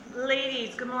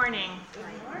Ladies, good morning.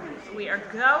 We are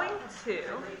going to,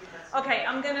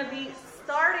 I'm going to be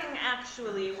starting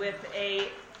actually with a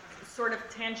sort of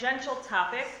tangential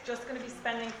topic, just going to be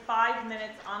spending 5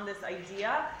 minutes on this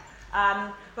idea,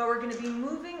 but we're going to be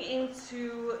moving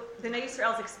into Bnei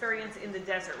Yisrael's experience in the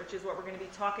desert, which is what we're going to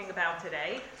be talking about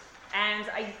today. And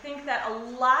I think that a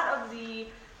lot of the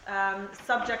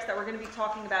subjects that we're going to be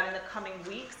talking about in the coming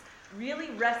weeks really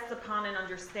rests upon an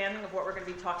understanding of what we're going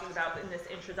to be talking about in this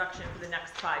introduction for the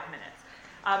next 5 minutes.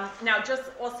 Now,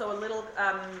 just also a little,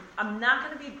 we're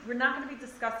not going to be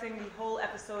discussing the whole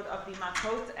episode of the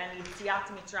Matot and Yetziat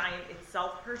Mitzrayim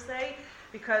itself per se,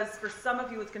 because for some of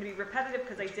you it's going to be repetitive,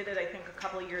 because I did it, I think, a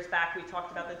couple of years back. We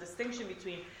talked about the distinction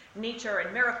between nature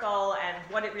and miracle and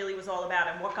what it really was all about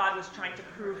and what God was trying to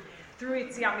prove through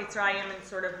Yetziat Mitzrayim and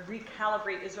sort of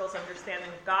recalibrate Israel's understanding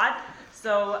of God.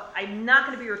 So I'm not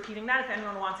going to be repeating that. If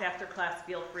anyone wants after class,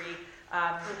 feel free.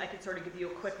 I could sort of give you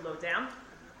a quick lowdown.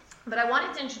 But I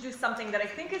wanted to introduce something that I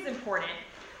think is important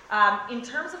in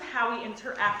terms of how we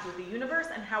interact with the universe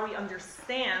and how we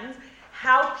understand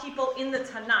how people in the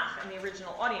Tanakh and the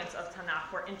original audience of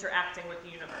Tanakh were interacting with the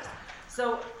universe.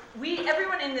 So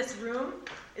everyone in this room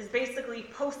is basically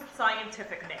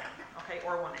post-scientific man,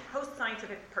 or woman,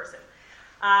 post-scientific person.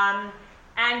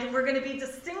 And we're going to be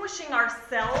distinguishing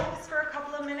ourselves for a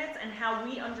couple of minutes and how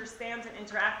we understand and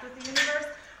interact with the universe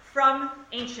from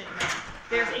ancient man.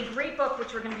 There's a great book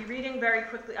which we're going to be reading very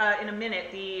quickly in a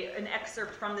minute, an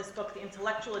excerpt from this book, The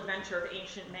Intellectual Adventure of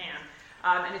Ancient Man.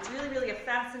 And it's really, really a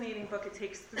fascinating book. It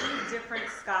takes 3 different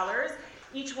scholars.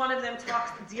 Each one of them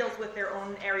deals with their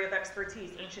own area of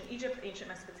expertise, ancient Egypt, ancient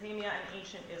Mesopotamia, and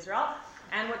ancient Israel.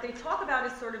 And what they talk about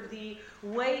is sort of the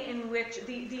way in which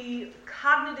the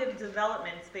cognitive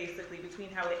developments, basically, between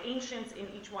how the ancients in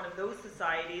each one of those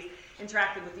societies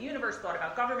interacted with the universe, thought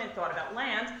about government, thought about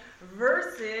land,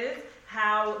 versus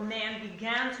how man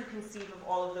began to conceive of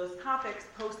all of those topics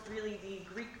post really the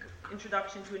Greek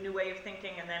introduction to a new way of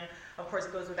thinking, and then, of course,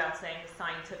 it goes without saying, the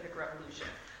scientific revolution.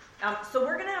 So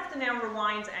we're going to have to now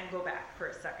rewind and go back for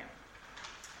a second.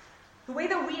 The way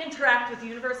that we interact with the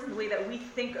universe and the way that we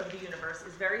think of the universe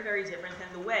is very, very different than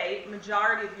the way the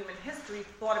majority of human history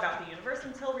thought about the universe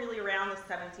until really around the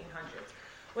 1700s.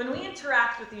 When we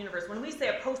interact with the universe, when we say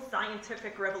a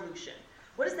post-scientific revolution,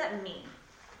 what does that mean?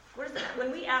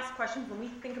 When we ask questions, when we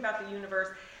think about the universe,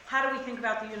 how do we think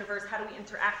about the universe? How do we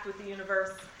interact with the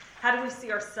universe? How do we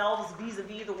see ourselves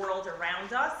vis-a-vis the world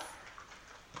around us?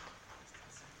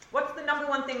 What's the number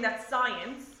one thing that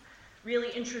science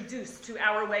really introduced to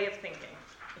our way of thinking,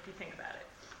 if you think about it?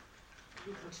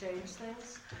 You can change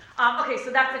things?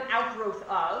 So that's an outgrowth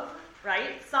of,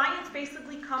 right? Science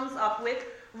basically comes up with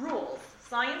rules.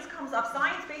 Science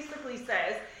basically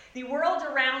says, the world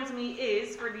around me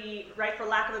is, for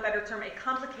lack of a better term, a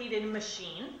complicated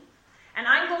machine. And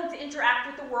I'm going to interact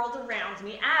with the world around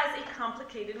me as a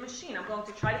complicated machine. I'm going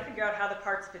to try to figure out how the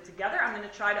parts fit together. I'm going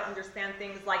to try to understand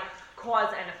things like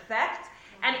cause and effect.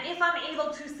 And if I'm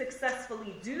able to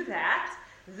successfully do that,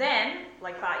 then,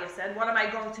 like Batya said, what am I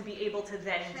going to be able to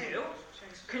then do?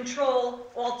 Control,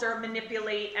 alter,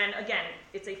 manipulate, and again,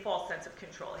 it's a false sense of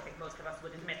control. I think most of us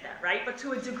would admit that, right? But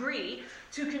to a degree,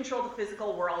 to control the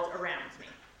physical world around me.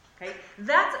 Okay?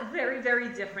 That's very,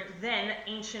 very different than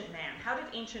ancient man. How did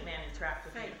ancient man interact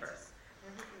with the universe?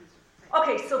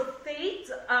 Okay, so fate,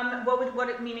 what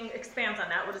it meaning expands on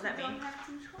that. What does that mean? You don't have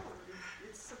control.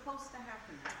 It's supposed to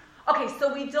happen. Okay,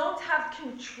 so we don't have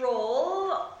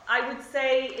control. I would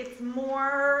say it's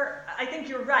more, I think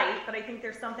you're right, but I think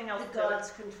there's something else to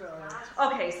God's control.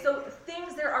 Okay, so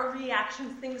there are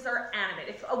reactions, things are animate.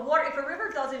 If a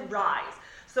river doesn't rise,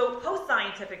 so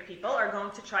post-scientific people are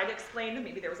going to try to explain that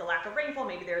maybe there was a lack of rainfall,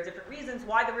 maybe there are different reasons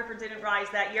why the river didn't rise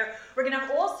that year. We're going to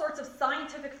have all sorts of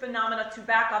scientific phenomena to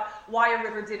back up why a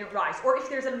river didn't rise. Or if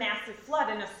there's a massive flood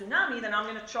and a tsunami, then I'm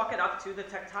going to chalk it up to the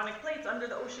tectonic plates under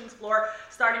the ocean's floor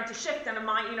starting to shift, and an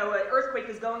earthquake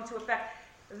is going to affect.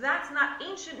 That's not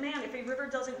ancient man. If a river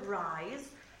doesn't rise,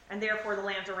 and therefore the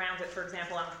land around it, for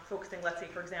example, I'm focusing, let's say,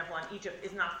 for example, on Egypt,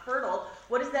 is not fertile,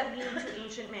 what does that mean to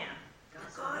ancient man?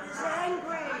 God is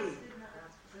angry.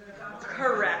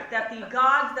 Correct. That the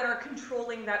gods that are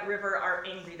controlling that river are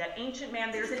angry. That ancient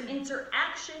man, there's an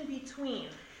interaction between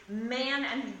man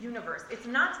and the universe. It's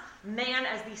not man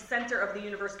as the center of the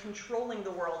universe controlling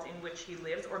the world in which he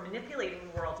lives or manipulating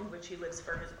the world in which he lives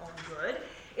for his own good.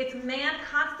 It's man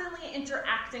constantly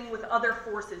interacting with other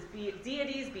forces, be it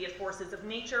deities, be it forces of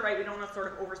nature, right? We don't want to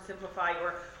sort of oversimplify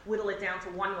or whittle it down to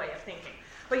one way of thinking.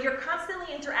 But you're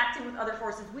constantly interacting with other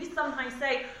forces. We sometimes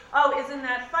say, oh, isn't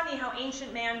that funny how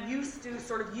ancient man used to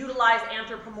sort of utilize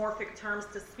anthropomorphic terms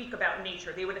to speak about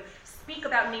nature. They would speak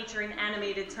about nature in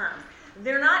animated terms.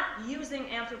 They're not using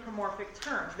anthropomorphic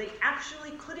terms. They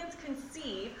actually couldn't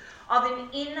conceive of an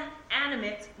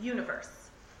inanimate universe.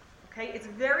 Okay? It's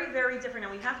very, very different,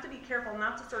 and we have to be careful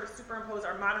not to sort of superimpose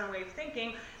our modern way of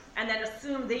thinking and then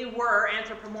assume they were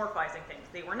anthropomorphizing things.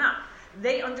 They were not.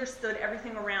 They understood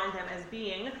everything around them as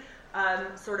being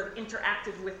sort of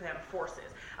interactive with them forces.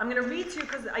 I'm going to read to you,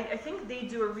 because I think they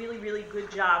do a really, really good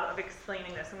job of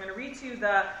explaining this. I'm going to read to you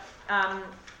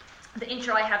the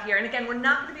intro I have here. And again, we're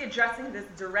not going to be addressing this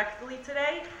directly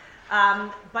today,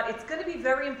 but it's going to be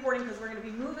very important because we're going to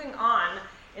be moving on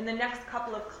in the next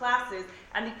couple of classes,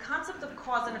 and the concept of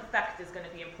cause and effect is going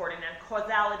to be important, and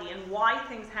causality and why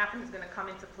things happen is going to come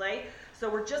into play. So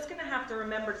we're just going to have to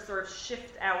remember to sort of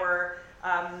shift our,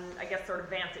 I guess, sort of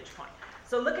vantage point.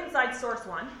 So look inside source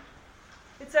 1.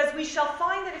 It says, we shall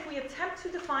find that if we attempt to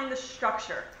define the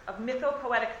structure of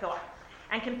mytho-poetic thought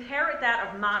and compare it that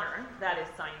of modern, that is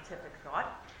scientific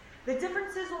thought, the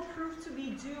differences will prove to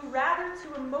be due rather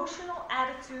to emotional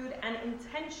attitude and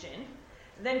intention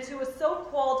than to a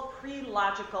so-called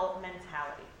pre-logical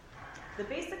mentality. The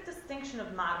basic distinction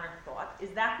of modern thought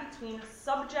is that between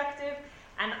subjective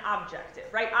and objective,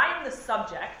 right? I am the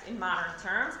subject in modern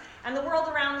terms, and the world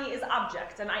around me is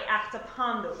object, and I act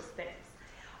upon those things.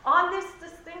 On this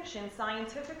distinction,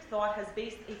 scientific thought has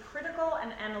based a critical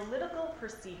and analytical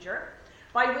procedure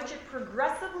by which it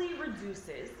progressively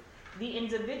reduces the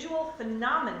individual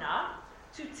phenomena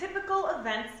to typical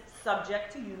events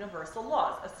subject to universal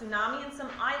laws. A tsunami in some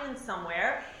island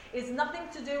somewhere is nothing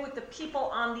to do with the people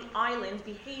on the island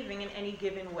behaving in any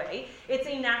given way. It's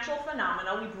a natural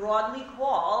phenomena we broadly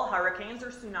call hurricanes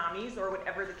or tsunamis or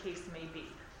whatever the case may be.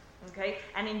 Okay?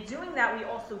 And in doing that, we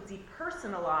also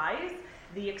depersonalize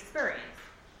the experience.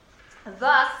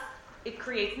 Thus, it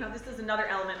creates, now this is another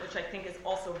element which I think is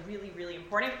also really, really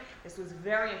important. This was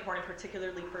very important,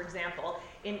 particularly, for example,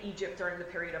 in Egypt during the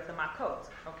period of the Makot.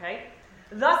 Okay?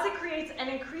 Thus, it creates an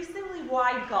increasingly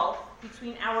wide gulf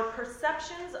between our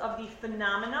perceptions of the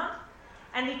phenomena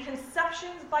and the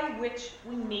conceptions by which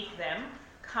we make them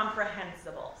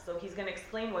comprehensible. So he's going to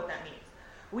explain what that means.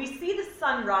 We see the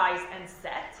sun rise and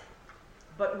set,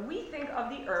 but we think of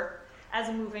the earth as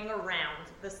moving around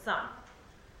the sun.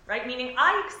 Right? Meaning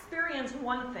I experience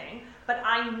one thing, but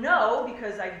I know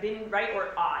because I've been, right, or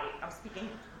I'm speaking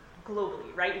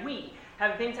globally, right? We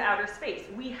have been to outer space.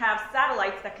 We have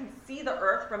satellites that can see the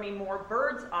Earth from a more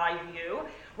bird's eye view.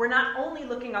 We're not only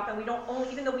looking up, and we don't only,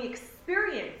 even though we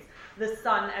experience the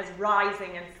sun as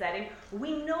rising and setting,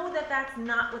 we know that that's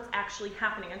not what's actually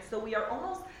happening. And so we are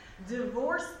almost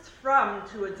divorced from,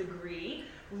 to a degree,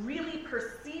 really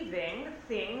perceiving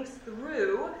things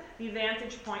through the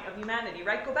vantage point of humanity,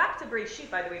 right? Go back to Bereshit,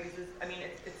 by the way, because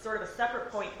it's sort of a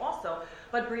separate point also,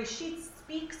 but Bereshit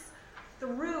speaks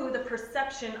through the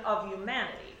perception of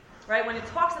humanity, right? When it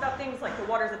talks about things like the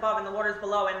waters above and the waters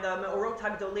below and the me'orot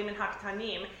hagdolim and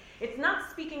haktanim, it's not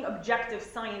speaking objective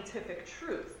scientific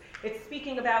truths. It's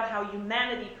speaking about how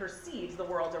humanity perceives the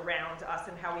world around us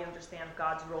and how we understand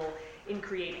God's role in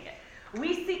creating it.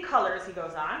 We see colors, he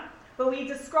goes on, but we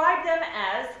describe them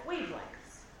as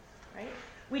wavelengths, right?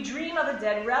 We dream of a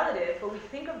dead relative, but we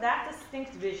think of that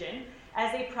distinct vision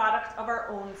as a product of our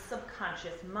own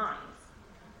subconscious minds.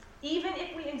 Even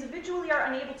if we individually are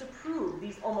unable to prove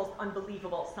these almost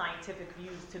unbelievable scientific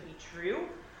views to be true,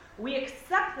 we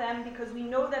accept them because we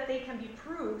know that they can be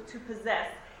proved to possess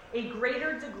a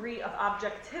greater degree of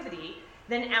objectivity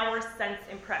than our sense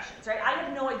impressions, right? I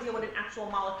have no idea what an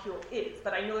actual molecule is,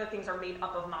 but I know that things are made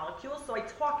up of molecules, so I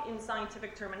talk in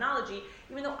scientific terminology,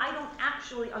 even though I don't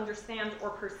actually understand or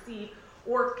perceive,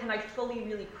 or can I fully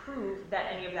really prove that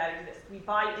any of that exists. We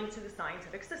buy into the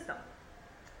scientific system.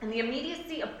 In the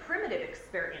immediacy of primitive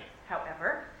experience,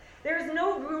 however, there is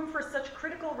no room for such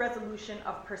critical resolution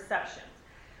of perceptions.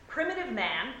 Primitive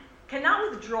man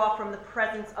cannot withdraw from the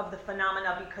presence of the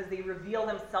phenomena because they reveal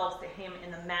themselves to him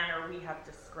in the manner we have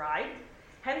described.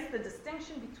 Hence, the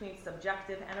distinction between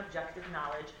subjective and objective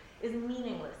knowledge is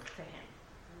meaningless to him.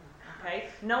 Okay?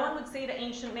 No one would say to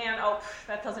ancient man, oh,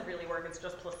 that doesn't really work, it's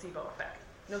just placebo effect.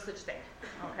 No such thing.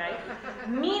 Okay?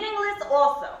 Meaningless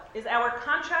also is our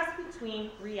contrast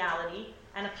between reality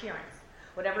and appearance.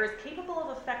 Whatever is capable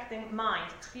of affecting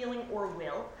mind, feeling, or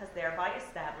will has thereby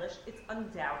established its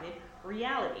undoubted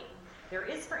reality. There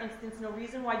is, for instance, no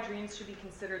reason why dreams should be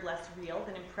considered less real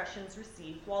than impressions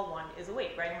received while one is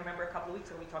awake, right? And remember a couple of weeks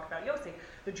ago we talked about Yosef.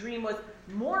 The dream was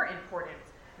more important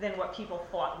than what people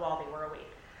thought while they were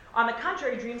awake. On the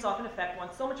contrary, dreams often affect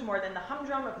one so much more than the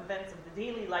humdrum of events of the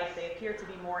daily life. They appear to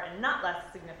be more and not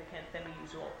less significant than the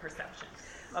usual perception.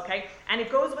 Okay? And it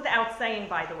goes without saying,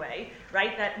 by the way,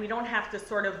 right, that we don't have to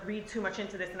sort of read too much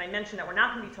into this, and I mentioned that we're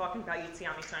not going to be talking about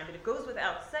Yetziat Mitzrayim, but it goes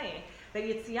without saying that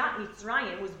Yetziat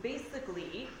Mitzrayim was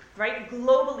basically, right,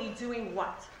 globally doing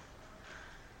what?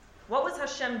 What was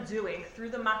Hashem doing through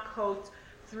the Makot,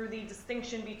 through the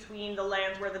distinction between the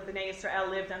land where the Bnei Israel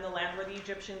lived and the land where the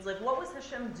Egyptians lived? What was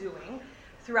Hashem doing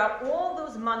throughout all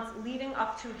those months leading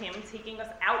up to him taking us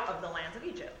out of the land of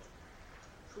Egypt?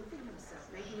 Proving himself,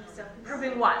 making himself.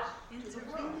 Proving what? He's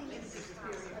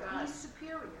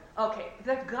superior. Okay,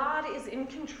 that God is in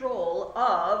control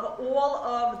of all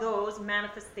of those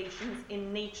manifestations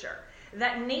in nature.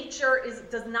 That nature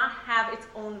does not have its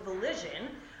own volition.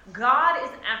 God is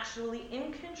actually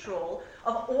in control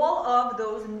of all of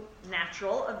those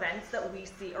natural events that we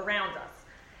see around us.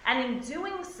 And in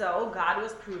doing so, God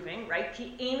was proving, right,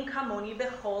 Ki ein kamoni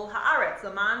bechol haaretz,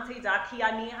 leman teda ki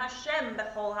ani Hashem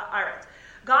bechol haaretz.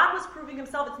 God was proving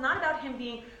himself. It's not about him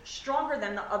being stronger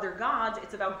than the other gods.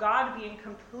 It's about God being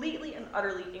completely and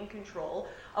utterly in control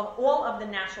of all of the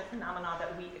natural phenomena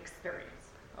that we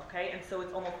experience. Okay? And so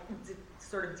it's almost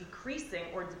sort of decreasing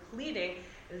or depleting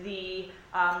the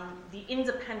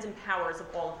independent powers of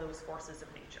all of those forces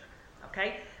of nature.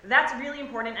 Okay? That's really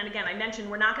important. And again, I mentioned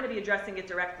we're not going to be addressing it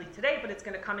directly today, but it's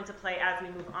going to come into play as we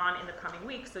move on in the coming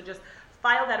weeks. So just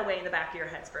file that away in the back of your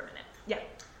heads for a minute. Yeah?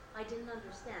 I didn't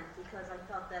understand because I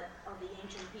thought that the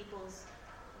ancient peoples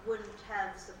wouldn't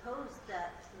have supposed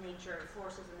that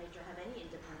forces of nature have any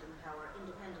independent power,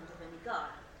 independent of any god.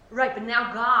 Right, but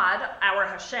now God, our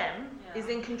Hashem, is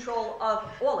in control of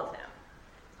all of them.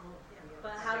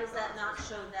 But how does that not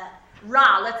show that?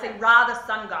 Ra, let's say Ra, the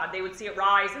sun god, they would see it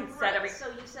rise and set every... So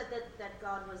you said that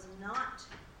God was not,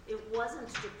 it wasn't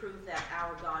to prove that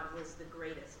our God was the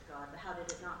greatest God, but how did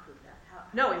it not prove that?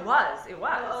 No, it was.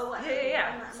 Oh,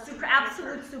 Yeah.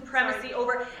 Absolute supremacy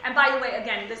over, and by the way,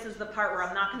 again, this is the part where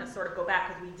I'm not going to sort of go back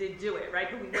because we did do it, right?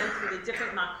 But we went through the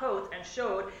different Makot and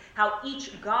showed how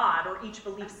each god or each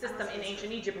belief system in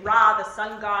ancient Egypt, Ra, the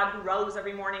sun god who rose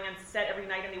every morning and set every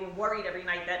night, and they were worried every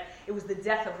night that it was the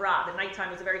death of Ra. The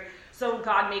nighttime was so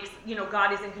God makes,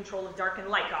 God is in control of dark and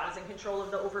light. God is in control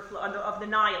of the overflow of the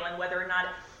Nile, and whether or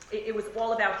not it was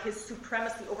all about his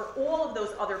supremacy over all of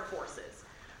those other forces.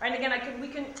 Right? And again,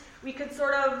 we could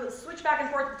sort of switch back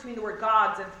and forth between the word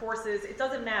gods and forces. It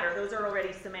doesn't matter. Those are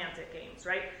already semantic games,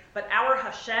 right? But our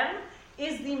Hashem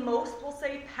is the most, we'll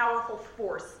say, powerful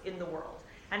force in the world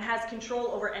and has control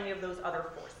over any of those other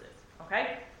forces.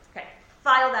 Okay? Okay.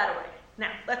 File that away.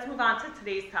 Now, let's move on to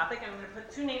today's topic. I'm going to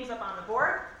put two names up on the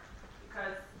board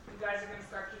because you guys are going to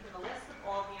start keeping a list of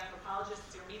all of the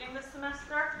anthropologists you're meeting this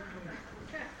semester.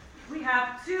 Okay. We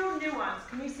have two new ones.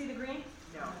 Can you see the green?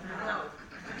 No.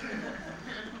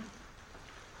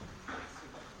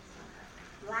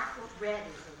 Black or red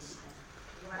is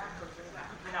Black or red?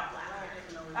 No,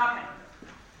 black. Okay.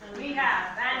 And we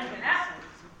have Van Gennep,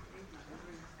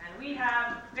 and we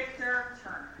have Victor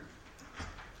Turner.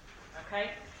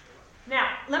 Okay?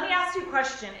 Now, let me ask you a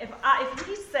question. If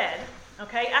we said,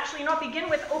 okay, actually, begin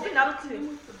with open up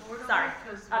to, sorry,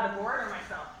 the board or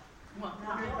myself? Well,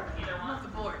 Either one. the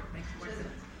board makes more sense.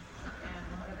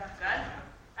 Good?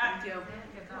 Thank you.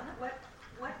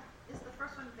 What is the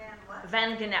first one?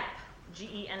 Van Gennep,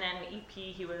 Gennep.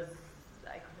 He was,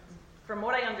 from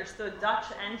what I understood, Dutch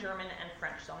and German and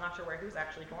French. So I'm not sure where he was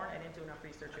actually born. I didn't do enough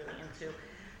research really into.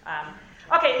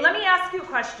 Okay, let me ask you a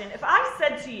question. If I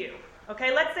said to you,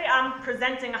 okay, let's say I'm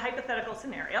presenting a hypothetical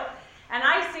scenario, and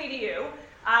I say to you,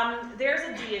 there's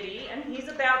a deity, and he's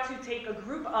about to take a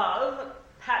group of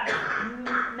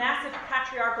massive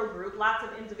patriarchal group, lots of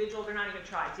individuals, they're not even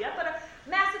tribes yet, but a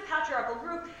massive patriarchal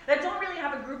group that don't really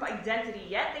have a group identity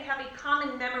yet. They have a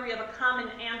common memory of a common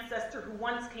ancestor who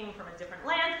once came from a different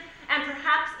land, and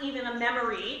perhaps even a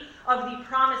memory of the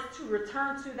promise to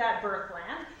return to that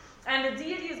birthland. And the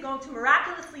deity is going to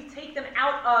miraculously take them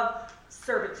out of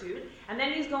servitude, and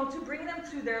then he's going to bring them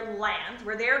to their land,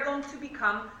 where they're going to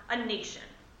become a nation.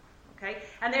 Okay?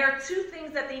 And there are two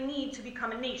things that they need to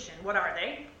become a nation. What are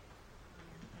they?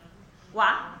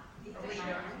 What?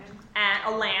 And a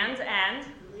land and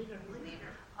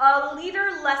a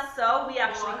leader, less so. We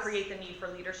actually create the need for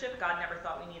leadership. God never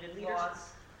thought we needed leadership.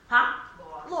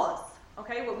 Laws. Laws.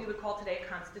 Okay, what we would call today a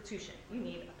constitution. You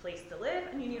need a place to live,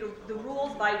 and you need the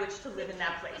rules by which to live in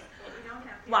that place. We don't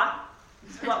have to. What?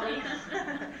 What we?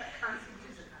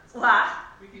 What?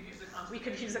 We could use a We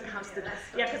could use a constitution.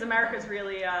 Yeah, because America's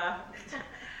really.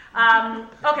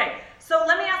 Okay, so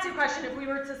let me ask you a question. If we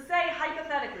were to say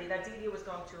hypothetically that Didia was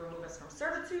going to remove us from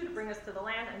servitude, bring us to the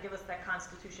land, and give us that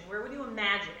constitution, where would you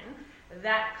imagine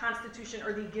that constitution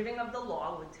or the giving of the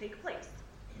law would take place?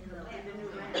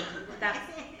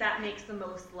 That makes the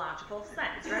most logical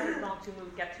sense, right? We're going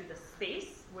to get to the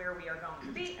space where we are going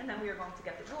to be, and then we are going to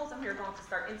get the rules, and we are going to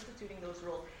start instituting those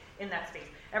rules in that space.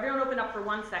 Everyone open up for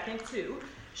 1 second to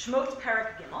Shmot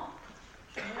Perek Gimel.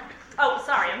 Oh,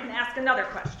 sorry, I'm going to ask another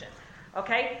question.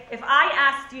 Okay? If I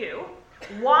asked you,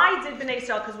 why did Bnei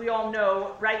Israel, because we all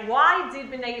know, right, why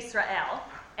did Bnei Israel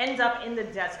end up in the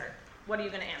desert? What are you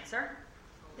going to answer?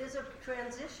 There's a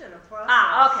transition, a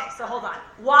process. Okay, so hold on.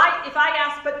 Why, if I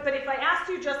asked, but if I asked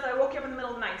you just, I woke you up in the middle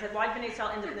of the night and said, why did Bnei Israel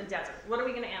end up in the desert? What are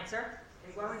we going to answer?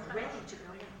 They weren't ready to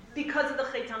go in. Because of the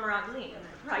Chet HaMeraglim,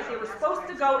 right? They were supposed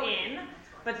to go in,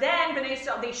 but then Bnei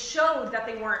Israel, they showed that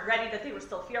they weren't ready, that they were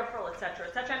still fearful, etc.,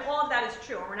 and all of that is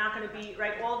true, and we're not going to be,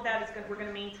 right, all of that is going, we're going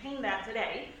to maintain that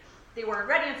today. They weren't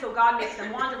ready, and so God makes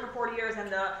them wander for 40 years,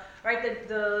 and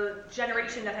the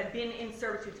generation that had been in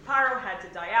servitude to Paro had to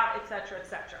die out, etc.,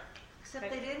 etc.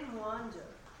 Except they didn't wander.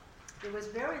 There was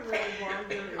very little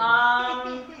wandering.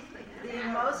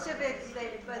 Most of it,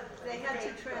 but they had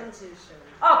to transition.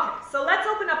 Okay, so let's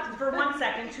open up for 1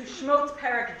 second to Shmot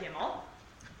Perek Gimel.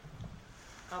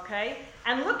 Okay,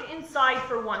 and look inside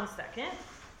for 1 second.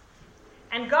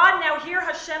 And God, now here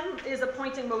Hashem is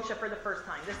appointing Moshe for the first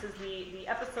time. This is the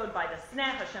episode by the Sneh.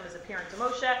 Hashem is appearing to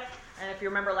Moshe. And if you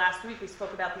remember last week, we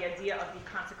spoke about the idea of the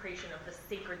consecration of the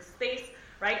sacred space,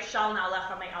 right? Shal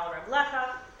na'alecha me'al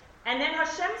reglecha. And then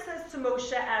Hashem says to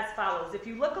Moshe as follows. If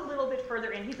you look a little bit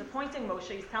further in, he's appointing Moshe.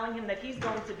 He's telling him that he's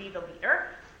going to be the leader.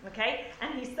 Okay?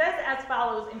 And he says as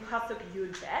follows in Pasuk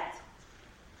Yud Bet,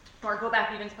 or go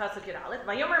back even to Pasuk Yud Aleph.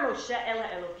 Vayomer Moshe el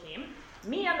Elokim.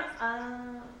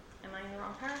 Am I in the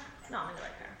wrong pair? No, I'm in the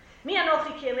right pair. Mi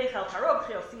anochi ki elech el Paro,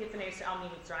 b'chi osi et b'nei Yisrael mi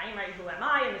Mitzrayim, right? Who am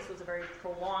I? And this was a very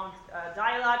prolonged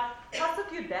dialogue. Pasuk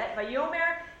Yud Bet,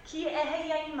 Vayomer ki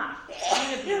eheya imach.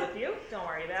 I'm going to be with you. Don't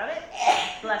worry about it.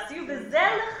 Bless you. V'zeh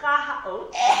lecha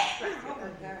ha'ot.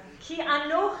 Ki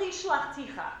anochi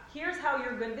shlachticha. Here's how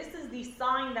you're going. This is the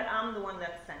sign that I'm the one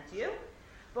that sent you.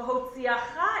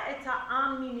 V'hotziacha et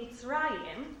ha'am mi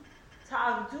Mitzrayim,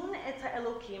 ta'avdun et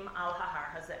ha'elokim al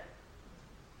ha'har hazeh.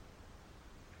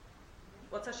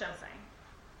 What's Hashem saying?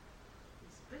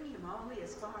 He's bringing them all the way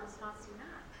as far as Har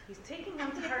Sinai. He's taking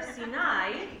them to Har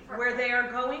Sinai, where they are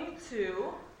going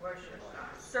to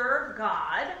serve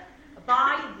God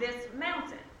by this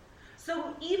mountain.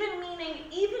 So even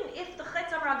if the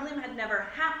Chet HaMeraglim had never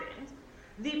happened,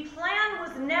 the plan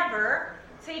was never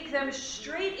take them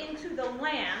straight into the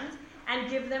land and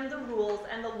give them the rules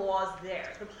and the laws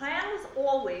there. The plan was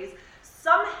always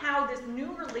somehow this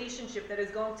new relationship that is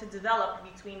going to develop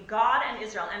between God and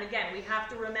Israel. And again, we have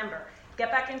to remember,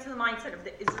 get back into the mindset of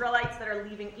the Israelites that are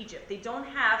leaving Egypt. They don't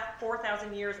have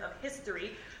 4,000 years of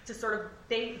history to sort of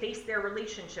base their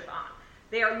relationship on.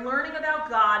 They are learning about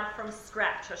God from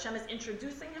scratch. Hashem is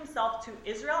introducing himself to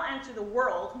Israel and to the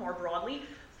world more broadly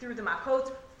through the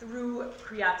Makot, through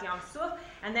Kriyat Yam Suf,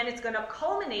 and then it's going to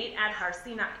culminate at Har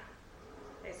Sinai.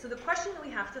 Okay, so the question that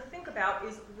we have to think about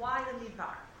is why the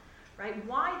Midbar? Right?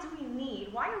 Why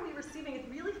are we receiving, it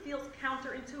really feels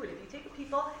counterintuitive. You take the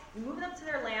people, you move them to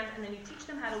their land, and then you teach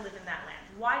them how to live in that land.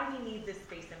 Why do we need this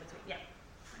space in between? Yeah.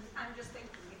 I'm just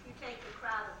thinking, if you take a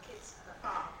crowd of kids to the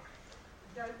park,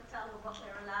 don't tell them what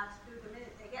they're allowed to do the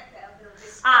minute they get there, they'll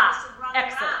disperse and run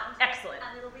around. Excellent.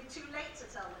 And it'll be too late to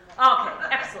tell them.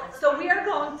 Okay, excellent. So we are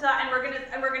going to, and we're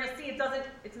gonna see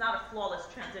it's not a flawless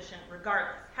transition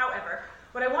regardless. However,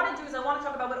 what I want to do is I want to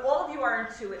talk about what all of you are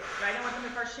intuitive, right? I want them to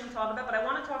first talk about, but I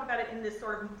want to talk about it in this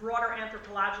sort of broader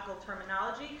anthropological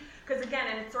terminology, because again,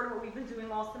 and it's sort of what we've been doing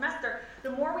all semester, the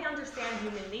more we understand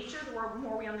human nature, the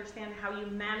more we understand how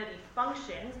humanity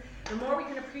functions, the more we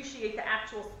can appreciate the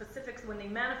actual specifics when they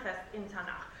manifest in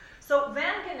Tanakh. So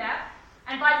Van Gennep,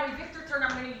 and by the way, Victor Turner,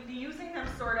 I'm going to be using them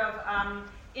sort of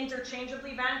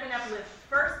interchangeably. Van Gennep lived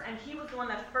first, and he was the one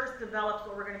that first developed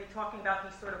what we're going to be talking about,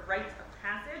 these sort of rites of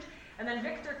passage. And then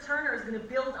Victor Turner is going to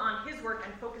build on his work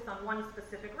and focus on one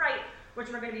specific rite, which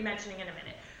we're going to be mentioning in a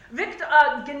minute.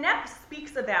 Gennep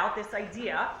speaks about this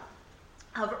idea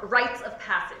of rites of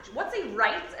passage. What's a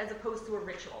rite as opposed to a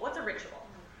ritual? What's a ritual?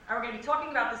 And we're going to be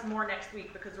talking about this more next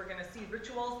week because we're going to see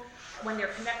rituals, when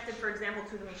they're connected, for example,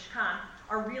 to the Mishkan,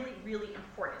 are really, really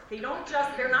important. They're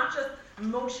not just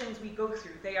motions we go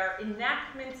through. They are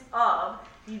enactments of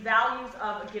the values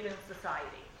of a given society.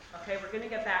 Okay, we're going to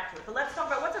get back to it. But let's talk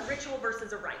about what's a ritual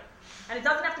versus a rite. And it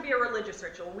doesn't have to be a religious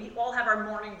ritual. We all have our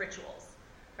morning rituals,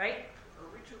 right? a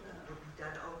ritual would be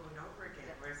done over and over again,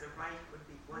 whereas a rite would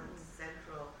be one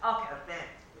central Okay. event.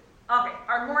 Okay,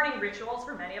 our morning rituals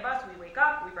for many of us, we wake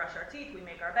up, we brush our teeth, we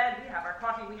make our bed, we have our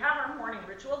coffee, we have our morning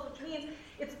rituals, which means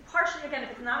it's partially, again,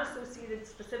 if it's not associated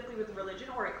specifically with religion,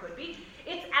 or it could be,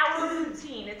 it's our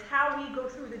routine, it's how we go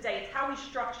through the day, it's how we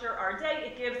structure our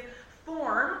day, it gives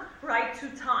form, right, to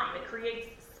time, it creates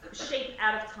shape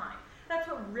out of time. That's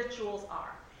what rituals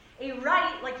are. A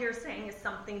rite, like you're saying, is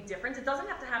something different. It doesn't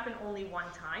have to happen only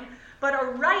one time, but a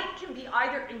rite can be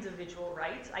either individual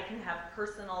rites. I can have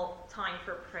personal time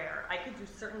for prayer. I could do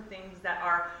certain things that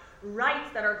are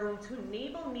rites that are going to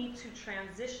enable me to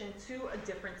transition to a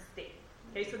different state.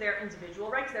 Okay, so there are individual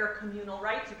rites, there are communal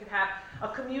rites. You could have a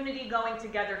community going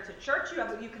together to church.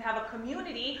 You could have a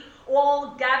community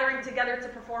all gathering together to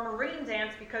perform a rain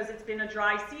dance because it's been a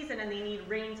dry season and they need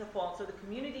rain to fall. So the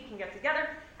community can get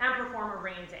together and perform a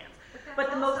rain dance. But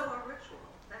that's also a ritual.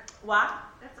 What?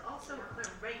 That's also the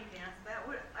rain dance. I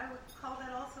would call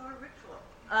that also a ritual.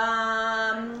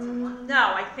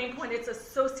 No, I think when it's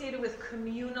associated with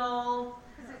communal.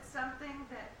 Because it's something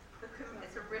that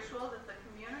it's a ritual that the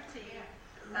community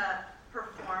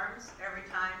performs every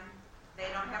time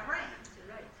they don't have rain.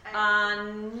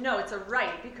 No, it's a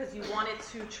rite because you want it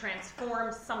to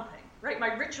transform something, right?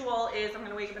 My ritual is I'm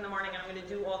going to wake up in the morning and I'm going to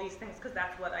do all these things because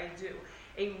that's what I do.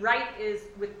 A rite is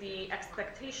with the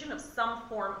expectation of some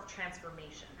form of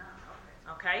transformation.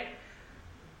 Okay?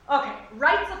 Okay,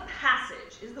 rites of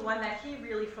passage is the one that he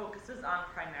really focuses on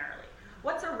primarily.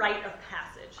 What's a rite of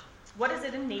passage? What does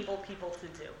it enable people to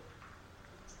do?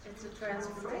 It's a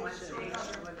transformation.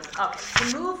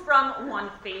 Okay, to move from one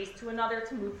phase to another,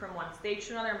 to move from one stage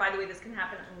to another. And by the way, this can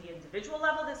happen on the individual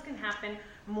level. This can happen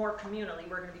more communally.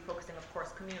 We're going to be focusing, of course,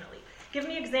 communally. Give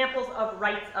me examples of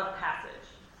rites of passage.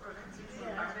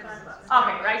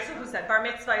 Okay, right, so who said? Bar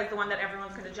mitzvah is the one that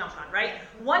everyone's going to jump on, right?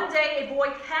 One day, a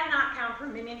boy cannot count for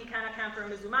minyan, he cannot count for a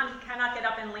mizumah, he cannot get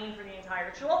up and lane for the entire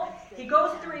ritual. He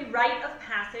goes through a rite of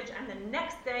passage, and the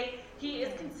next day, he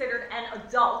is considered an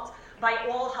adult by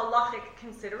all halachic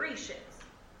considerations,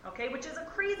 okay? Which is a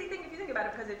crazy thing if you think about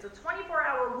it, because it's a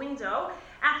 24-hour window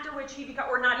after which he becomes,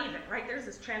 or not even, right? There's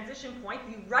this transition point.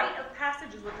 The rite of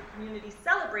passage is what the community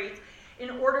celebrates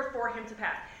in order for him to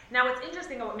pass. Now, what's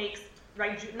interesting what makes,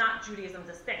 right, not Judaism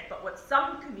distinct, but what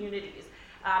some communities,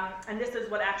 and this is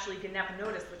what actually Genep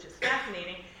noticed, which is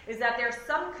fascinating, is that there are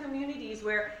some communities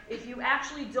where if you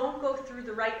actually don't go through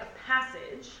the rite of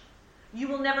passage, you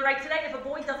will never, right, today, if a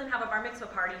boy doesn't have a bar mitzvah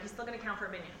party, he's still going to count for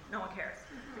a minyan. No one cares.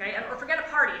 Okay? Or forget a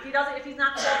party. If he's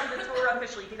not called to the Torah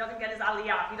officially, if he doesn't get his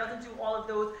aliyah, if he doesn't do all of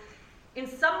those, in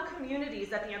some communities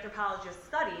that the anthropologists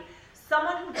study,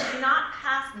 someone who does not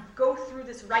go through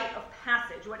this rite of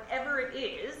passage, whatever it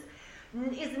is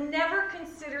never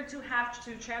considered to have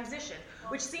to transition,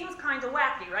 which seems kind of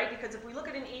wacky, right? Because if we look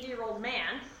at an 80-year-old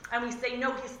man and we say,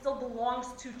 no, he still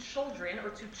belongs to children or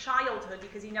to childhood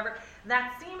because he never,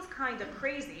 that seems kind of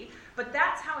crazy, but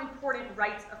that's how important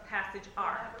rites of passage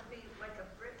are. That would be like a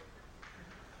Brit.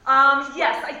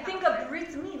 Yes, I think a Brit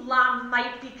Milah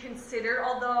might be considered,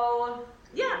 although,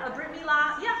 yeah, a Brit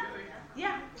Milah,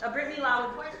 yeah, a Brit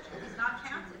Milah would. It's not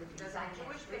counted if he doesn't have a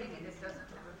Jewish baby that doesn't have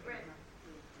a Brit.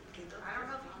 I don't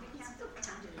know if he can still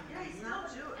count it. Yeah, he's not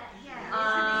Jewish.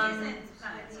 Yeah, isn't.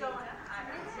 It's going.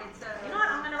 You know what?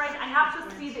 I'm going to write. I have to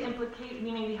see the implication,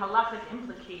 meaning the halachic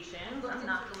implications. I'm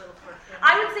not a little further.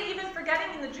 I would say even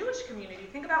forgetting in the Jewish community.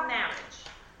 Think about marriage,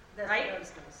 right?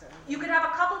 You could have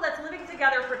a couple that's living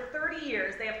together for 30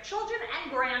 years. They have children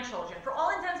and grandchildren. For all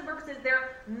intents and purposes,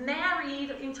 they're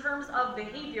married in terms of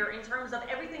behavior, in terms of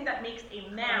everything that makes a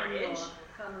marriage.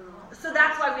 So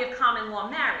that's why we have common law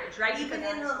marriage, right? Even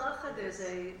in halacha, there's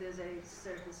a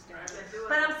certain standard.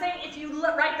 But I'm saying if you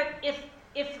look, right, but if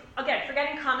again,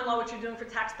 forgetting common law, what you're doing for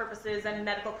tax purposes and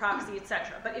medical proxy,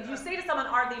 etc. But if you say to someone,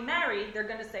 are they married? They're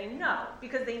going to say no,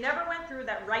 because they never went through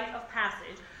that rite of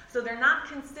passage, so they're not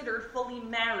considered fully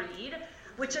married,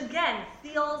 which again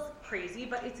feels crazy,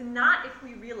 but it's not if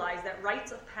we realize that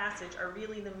rites of passage are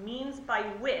really the means by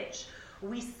which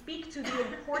we speak to the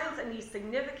importance and the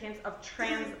significance of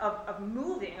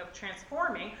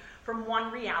transforming from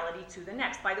one reality to the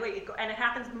next. By the way, and it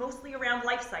happens mostly around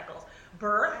life cycles.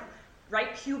 Birth,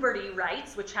 right? Puberty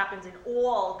rites, which happens in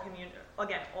all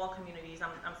communities.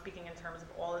 I'm speaking in terms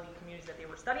of all of the communities that they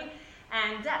were studying,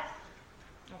 and death.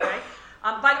 Okay.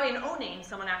 By the way, in Onaim,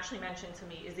 someone actually mentioned to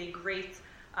me is a great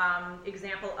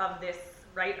example of this.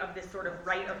 Right, of this sort of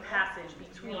rite of passage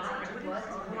between.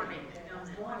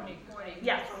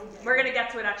 Yes, we're going to get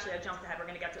to it. Actually, I jumped ahead. We're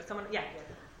going to get to it. Someone, yeah.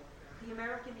 The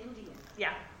American Indian.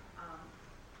 Yeah.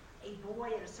 A boy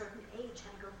at a certain age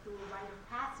had to go through a rite of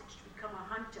passage to become a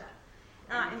hunter.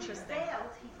 Interesting. interesting. If he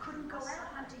failed, he couldn't go out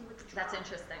hunting with the tribe. That's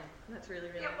interesting. That's really,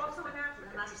 really Yeah, also interesting. in Africa.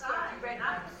 And that's He started why I read in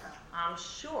Africa.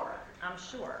 I'm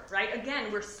sure, right?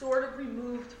 Again, we're sort of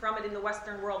removed from it in the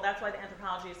Western world. That's why the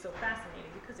anthropology is so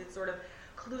fascinating, because it sort of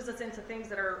clues us into things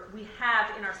that we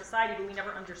have in our society, but we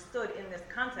never understood in this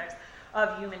context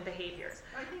of human behaviors.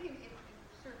 I think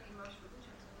certainly in most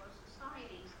religions and most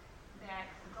societies, that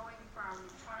going from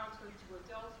childhood to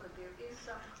adulthood, there is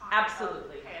some kind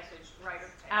Absolutely. of passage, rite of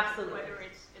passage. Absolutely. Whether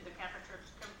it's in the Catholic Church,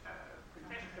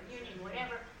 confession, communion,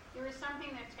 whatever, there is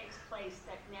something that takes place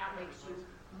that now makes you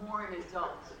more an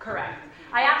adult. Correct.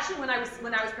 I actually, when I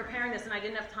was preparing this, and I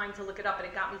didn't have time to look it up, but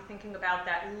it got me thinking about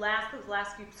those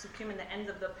last few psukim in the end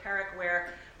of the parak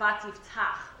where Bativ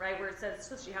Tach, right, where it says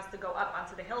so she has to go up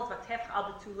onto the hills, Vatef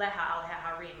al betuleha al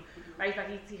haharim, right,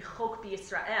 Vahitichok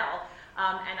b'Yisrael.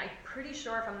 And I'm pretty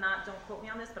sure, if I'm not, don't quote me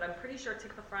on this, but I'm pretty sure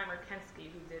Tikva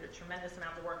Freimer-Kensky, who did a tremendous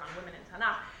amount of work on women in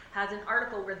Tanakh, has an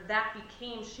article where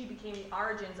she became the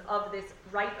origins of this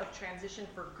rite of transition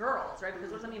for girls, right?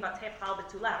 Because what does it mean about Tefal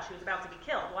Betulah? She was about to be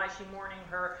killed. Why is she mourning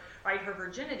her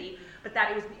virginity? But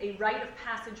that it was a rite of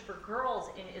passage for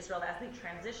girls in Israel as they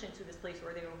transitioned to this place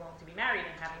where they were going to be married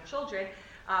and having children,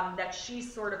 that she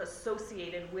sort of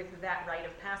associated with that rite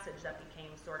of passage that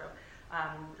became sort of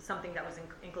something that was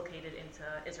inculcated into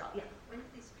Israel. Yeah. When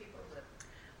did these people live?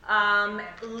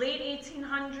 Late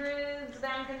 1800s,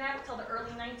 Van Gennep, till the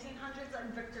early 1900s,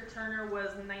 and Victor Turner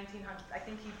was 1900s. I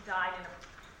think he died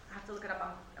I have to look it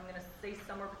up. I'm going to say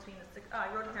somewhere between the six. Oh,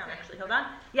 I wrote it down actually. Hold on.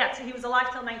 Yeah, so he was alive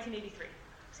till 1983.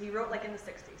 So he wrote like in the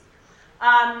 60s.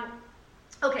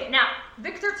 Okay, now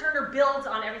Victor Turner builds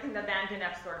on everything that Van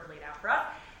Gennep sort of laid out for us,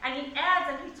 and he adds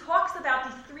and he talks about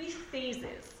the three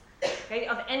phases. Okay,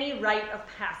 of any rite of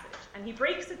passage. And he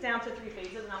breaks it down to three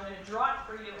phases, and I'm going to draw it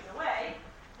for you in a way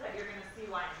that you're going to see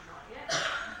why I'm drawing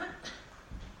it.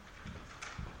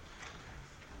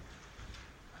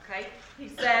 Okay, he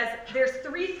says there's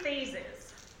three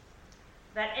phases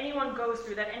that anyone goes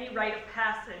through, that any rite of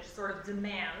passage sort of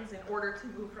demands in order to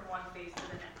move from one phase to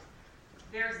the next.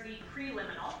 There's the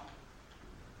preliminal.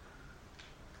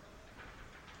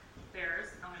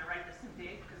 I'm going to write this in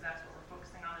big because that's what we're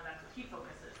focusing on, and that's what he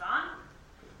focuses on.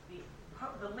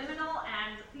 The liminal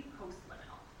and the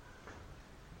post-liminal.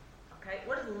 Okay,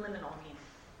 what does liminal mean?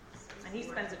 And he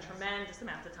spends a tremendous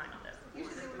amount of time on this.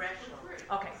 The threshold.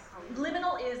 Okay,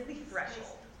 liminal is the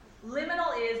threshold.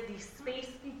 Liminal is the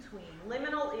space between.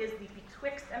 Liminal is the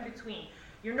betwixt and between.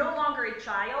 You're no longer a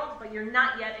child, but you're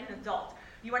not yet an adult.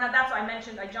 You are not. That's why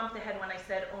I jumped ahead when I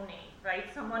said oni, right?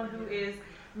 Someone who is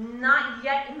not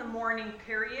yet in the mourning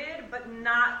period, but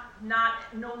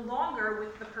no longer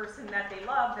with the person that they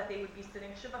love, that they would be sitting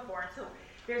shiva for. And so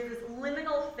there's this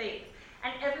liminal phase.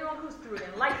 And everyone goes through it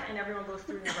in life, and everyone goes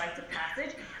through the rites of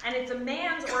passage. And it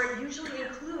demands, or it usually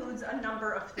includes, a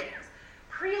number of things.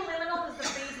 Preliminal is the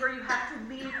phase where you have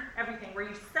to leave everything, where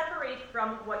you separate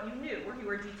from what you knew, where you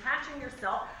are detaching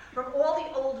yourself from all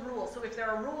the old rules. So if there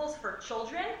are rules for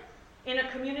children, in a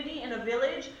community, in a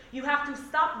village, you have to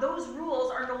stop. Those rules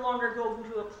are no longer going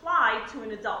to apply to an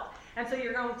adult. And so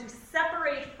you're going to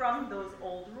separate from those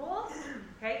old rules.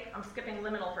 Okay, I'm skipping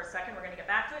liminal for a second. We're going to get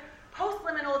back to it.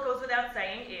 Post-liminal, it goes without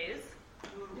saying, is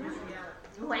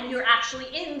when you're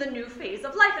actually in the new phase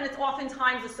of life. And it's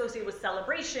oftentimes associated with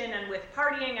celebration and with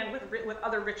partying and with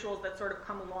other rituals that sort of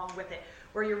come along with it,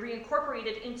 where you're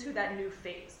reincorporated into that new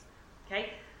phase.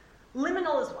 Okay?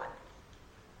 Liminal is what?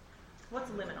 What's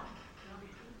liminal?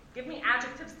 Give me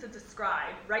adjectives to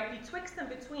describe, right? Betwixt and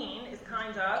between is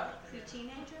kind of...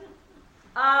 Pre-teenager?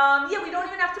 Yeah, we don't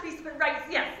even have to be... Right,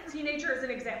 yes, teenager is an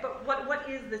example. But what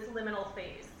is this liminal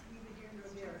phase?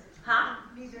 Huh?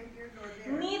 Neither here nor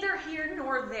there. Neither here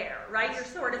nor there, right? You're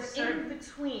sort of in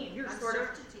between. You're sort of...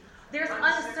 Uncertainty. There's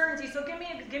uncertainty. So give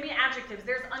me adjectives.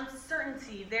 There's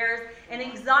uncertainty. There's an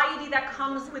anxiety that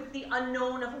comes with the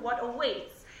unknown of what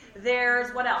awaits.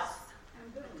 There's what else?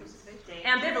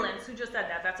 Ambivalence. Who just said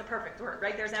that? That's a perfect word,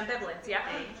 right? There's ambivalence, yeah?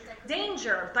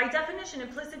 Danger. By definition,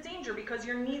 implicit danger, because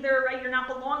you're neither, right? You're not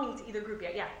belonging to either group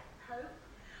yet, yeah?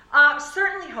 Hope?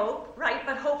 Certainly hope, right?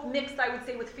 But hope mixed, I would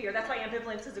say, with fear. That's why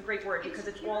ambivalence is a great word, because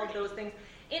it's all of those things.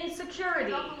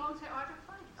 Insecurity. They all belong to other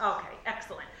places. Okay,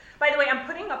 excellent. By the way, I'm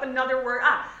putting up another word.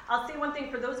 I'll say one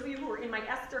thing for those of you who were in my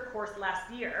Esther course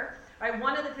last year. Right,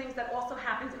 one of the things that also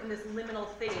happens in this liminal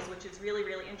phase, which is really,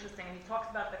 really interesting, and he talks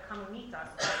about the comunitas,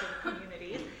 also the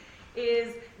communities,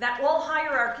 is that all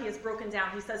hierarchy is broken down.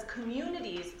 He says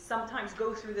communities sometimes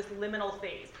go through this liminal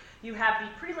phase. You have the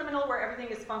preliminal where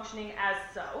everything is functioning as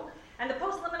so, and the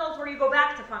post-liminal is where you go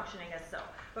back to functioning as so.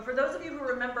 But for those of you who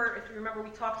remember, if you remember,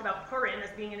 we talked about Purim as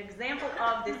being an example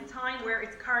of this time where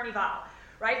it's carnival,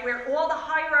 right? Where all the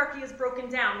hierarchy is broken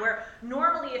down, where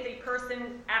normally if a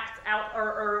person acts out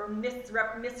or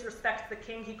misrespects the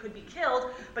king, he could be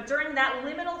killed. But during that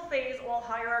liminal phase, all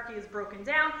hierarchy is broken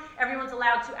down. Everyone's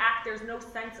allowed to act. There's no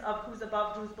sense of who's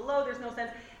above, who's below. There's no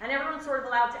sense. And everyone's sort of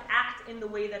allowed to act in the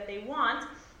way that they want.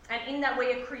 And in that way,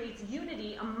 it creates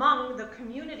unity among the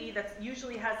community that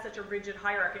usually has such a rigid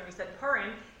hierarchy. And we said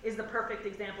Purim is the perfect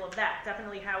example of that.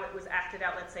 Definitely how it was acted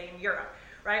out, let's say, in Europe.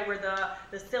 Right, where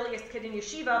the silliest kid in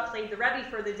yeshiva played the Rebbe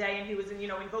for the day, and he was,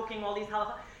 invoking all these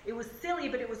halacha. It was silly,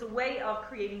 but it was a way of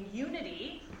creating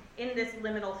unity in this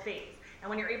liminal phase.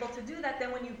 And when you're able to do that,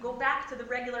 then when you go back to the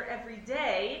regular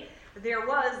everyday, there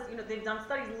was, they've done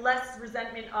studies, less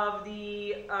resentment of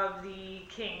the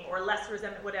king, or less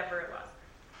resentment, whatever it was.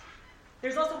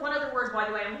 There's also one other word, by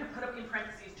the way, I'm going to put up in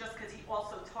parentheses just because he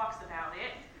also talks about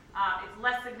it. It's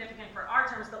less significant for our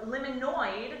terms, but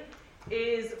liminoid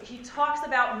he talks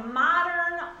about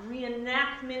modern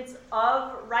reenactments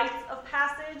of rites of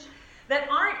passage that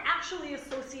aren't actually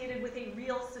associated with a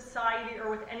real society or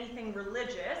with anything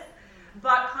religious,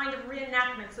 but kind of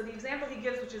reenactments. So the example he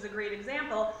gives, which is a great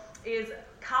example, is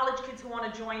college kids who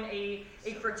want to join a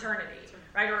fraternity,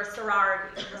 right, or a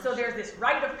sorority. So there's this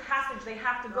rite of passage they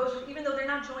have to go through, even though they're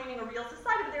not joining a real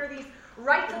society, but there are these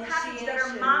rites of passage that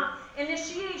are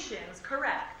initiations,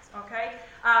 correct, okay?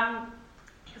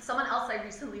 Someone else I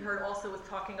recently heard also was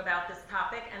talking about this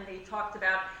topic, and they talked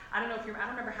about, I don't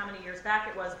remember how many years back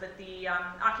it was, but the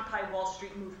Occupy Wall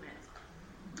Street movement,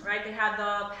 right? They had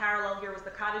the parallel here was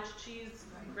the cottage cheese,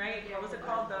 right? What was it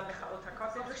called? The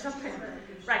Tarkov or something?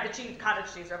 Right, the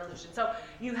cottage cheese revolution. So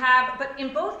you have, but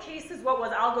in both cases,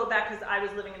 I'll go back because I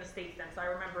was living in the States then, so I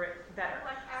remember it better.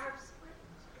 Like Arab Spring?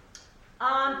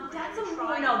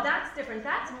 That's different.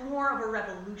 That's more of a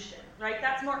revolution, right?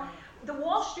 That's more, the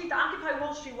Occupy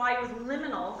Wall Street, why it was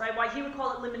liminal, right? Why he would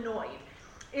call it liminoid,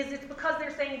 it's because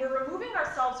they're saying we're removing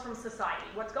ourselves from society.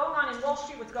 What's going on in Wall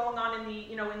Street, what's going on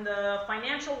in the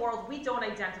financial world, we don't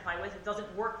identify with. It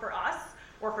doesn't work for us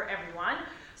or for everyone.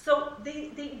 So they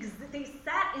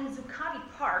sat in Zuccotti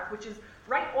Park, which is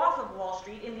right off of Wall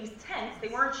Street, in these tents. They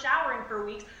weren't showering for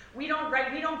weeks. We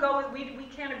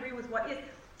can't agree with what is.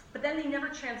 But then they never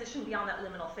transitioned beyond that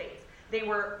liminal phase. They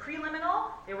were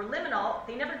preliminal, they were liminal,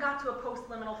 they never got to a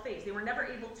post-liminal phase. They were never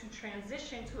able to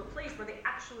transition to a place where they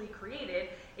actually created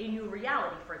a new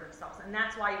reality for themselves. And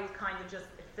that's why it was kind of just,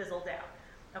 it fizzled out.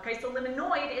 Okay, so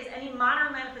liminoid is any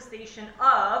modern manifestation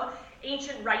of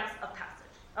ancient rites of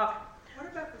passage. Okay.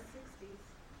 What about the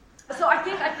 60s? So I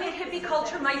think hippie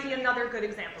culture might be another good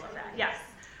example of that, yes.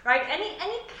 Right, any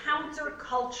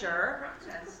counterculture,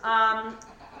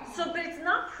 but it's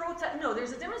not protest. No,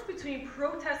 there's a difference between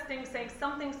protesting, saying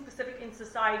something specific in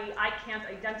society I can't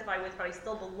identify with, but I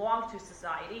still belong to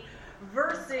society,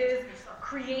 versus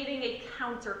creating a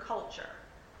counterculture.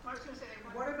 I was going to say, they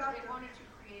wanted to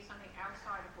create something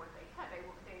outside of what they had.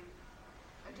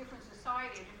 A different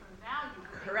society, a different value.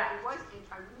 Correct. I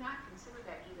would not consider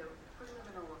that either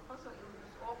preliminal or post. It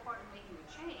was all part of making a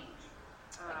change.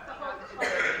 The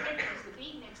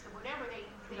beatniks, the whatever, they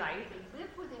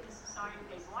lived within the society.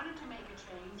 They wanted to make a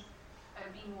change,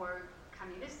 be more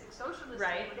communistic, socialist,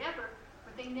 right, or whatever,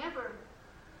 but it never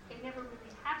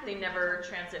really happened. They never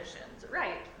transitioned,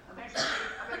 right. Eventually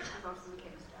most of them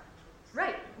became established.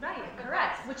 Right,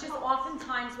 correct, which is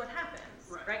oftentimes what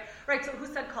happens, right? So who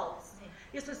said cults?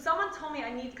 Yeah, so someone told me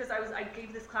because I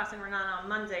gave this class in Renana on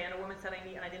Monday, and a woman said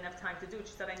and I didn't have time to do it.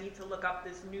 She said I need to look up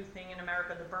this new thing in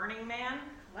America, the Burning Man.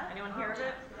 What? Anyone hear of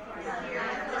it?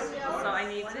 So I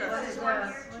need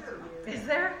to. Is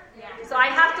there? Yeah. So I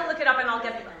have to look it up, and I'll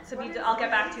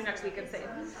get back to you next week and say.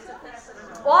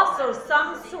 Also,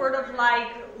 some sort of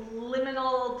like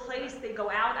liminal place they go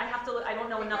out. I don't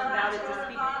know enough about it to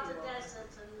speak.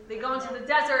 They go into the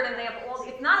desert and they have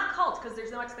it's not a cult because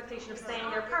there's no expectation of staying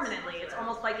there permanently. It's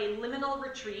almost like a liminal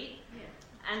retreat.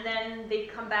 And then they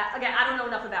come back. Again, I don't know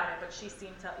enough about it, but she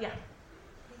seemed to,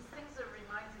 These things are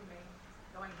reminding me,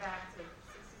 going back to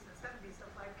 60s and 70s, of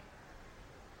like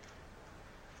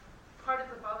part of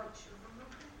the Bali Tshuva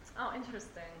movement. Oh,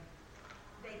 interesting.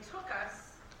 They took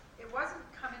us, it wasn't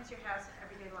come into your house in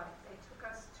everyday life, they took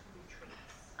us to retreats.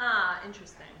 Ah,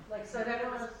 interesting. Like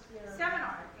seminars?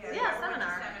 Seminar. Yeah,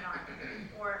 seminar.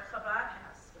 Or Chabad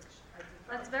House, which I did.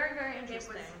 That's very, very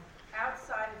interesting. It was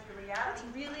outside of your reality. That's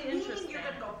really interesting. You're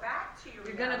going to go back to your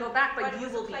reality. You're going to go back, but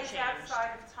you will be changed. But it was a place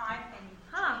outside of time, and you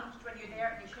changed when you're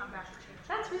there, and you come back and change.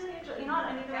 That's really interesting. You know what?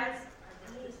 I need to That's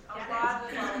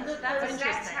That's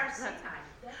interesting. That's our Sinai.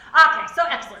 Okay, so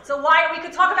excellent. So we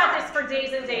could talk about this for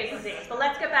days and days and days, but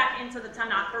let's get back into the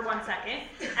Tanakh for 1 second.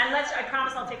 And I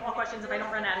promise I'll take all questions if I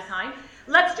don't run out of time.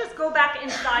 Let's just go back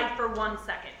inside for 1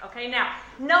 second, okay? Now,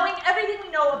 knowing everything we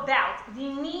know about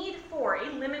the need for a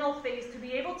liminal phase to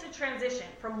be able to transition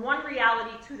from one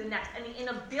reality to the next, and the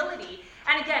inability,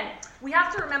 and again, we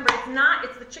have to remember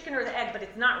it's the chicken or the egg, but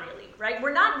it's not really, right?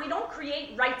 We don't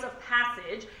create rites of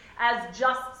passage as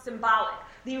just symbolic.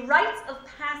 The rites of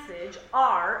passage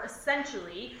are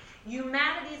essentially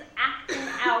humanity's acting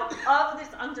out of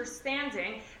this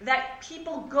understanding that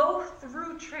people go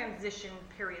through transition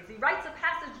periods. The rites of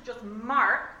passage just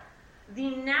mark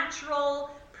the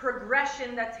natural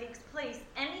progression that takes place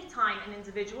anytime an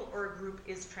individual or a group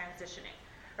is transitioning.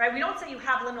 Right? We don't say you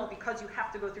have liminal because you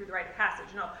have to go through the rite of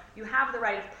passage. No, you have the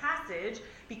rite of passage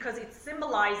because it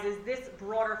symbolizes this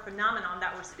broader phenomenon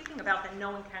that we're speaking about that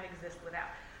no one can exist without.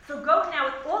 So go now,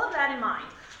 with all of that in mind,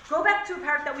 go back to a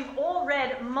parak that we've all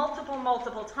read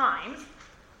multiple times,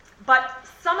 but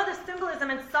some of the symbolism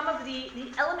and some of the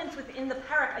elements within the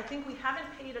parak I think we haven't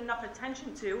paid enough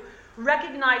attention to,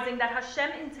 recognizing that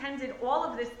Hashem intended all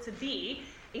of this to be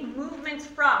a movement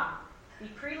from the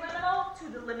preliminal to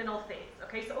the liminal phase.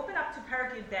 Okay, so open up to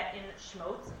Parak Yud Bet in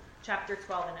Shmot, chapter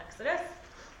 12 in Exodus,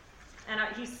 and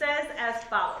he says as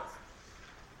follows: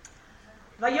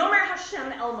 Vayomer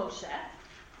Hashem el Moshe,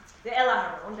 the El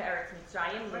Aharon, the Eretz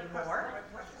Mitzrayim, Limor.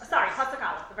 Sorry, Pasuk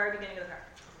Aleph, the very beginning of the parak.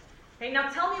 Okay, now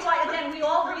tell me why. Again, we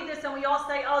all read this and we all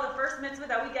say, oh, the first mitzvah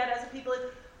that we get as a people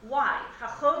is why?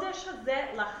 HaChodesh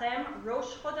hazeh lachem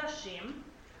rosh chodashim,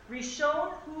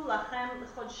 rishon hu lachem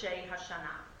l'chodshei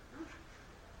hashana.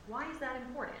 Why is that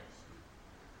important?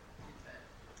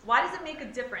 Why does it make a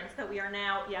difference that we are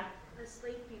now, The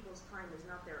slave people's time is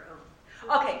not their own.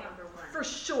 So Okay, that's number one. for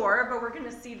sure, but we're going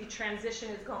to see the transition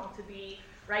is going to be,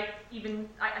 right, even,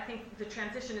 I think the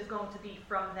transition is going to be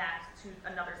from that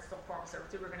to another form of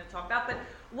servitude we're going to talk about. But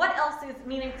what else is,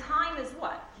 meaning time is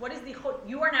what? What is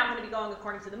you are now going to be going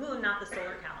according to the moon, not the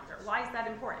solar calendar. Why is that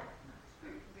important?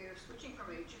 We're switching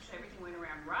from Egypt, so everything went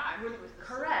around Ra. It was the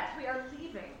Correct. We are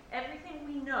leaving everything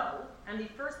we know, and the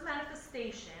first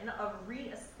manifestation of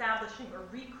reestablishing or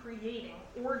recreating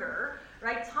order,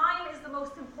 right? Time is the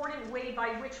most important way by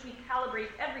which we calibrate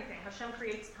everything. Hashem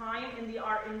creates time in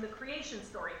the creation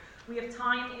story. We have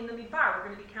time in the Midbar. We're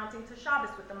going to be counting to Shabbos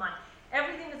with the month.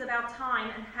 Everything is about time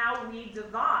and how we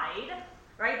divide,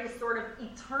 right, this sort of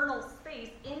eternal space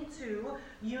into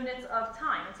units of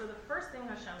time. And so the first thing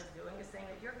Hashem is doing is saying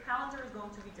that your calendar is going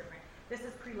to be different. This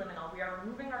is preliminal. We are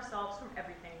removing ourselves from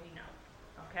everything we know.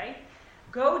 Okay?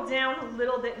 Go down a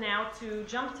little bit now to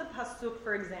jump to Pasuk,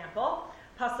 for example.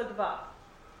 Pasuk Vav,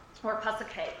 or Pasuk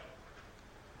Hey.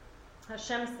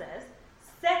 Hashem says,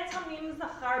 Set tamim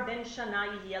zachar ben shana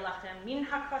yihye lachem min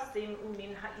hakvasim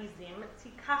umin ha'izim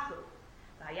tikachu.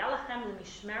 והיה לכם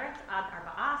למשמרת עד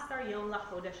 14 יום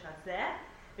לחודש הזה,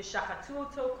 ושחטו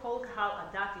אותו כל קהל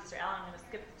עדת ישראל. I'm going to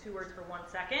skip the 2 words for 1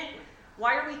 second.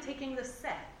 Why are we taking the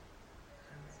set?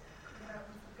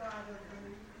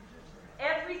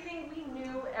 Everything we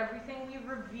knew, everything we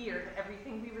revered,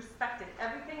 everything we respected,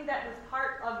 everything that was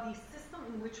part of the system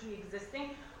in which we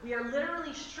existing, we are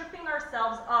literally stripping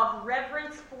ourselves of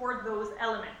reverence for those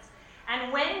elements.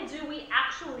 And when do we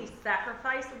actually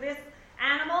sacrifice this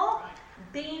animal?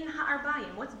 Bein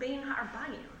ha'arbayim. What's bein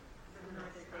ha'arbayim?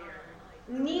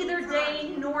 Neither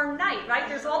day nor night, right?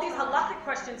 There's all these halakhic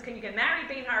questions. Can you get married?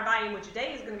 Bein ha'arbayim, which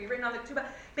day is going to be written on the ketubah?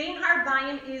 Bein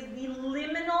ha'arbayim is the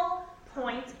liminal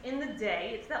point in the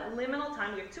day. It's that liminal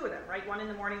time. We have 2 of them, right? 1 in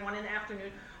the morning, 1 in the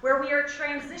afternoon, where we are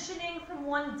transitioning from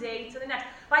one day to the next.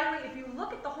 By the way, if you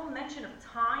look at the whole mention of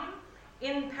time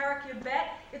in Parak Yud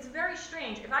Bet, it's very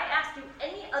strange. If I ask you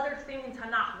any other thing in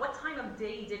Tanakh, what time of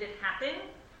day did it happen?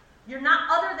 You're not,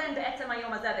 other than the Etzem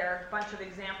Hayom Hazeh, there are a bunch of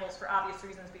examples for obvious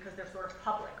reasons because they're sort of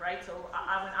public, right? So,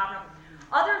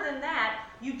 other than that,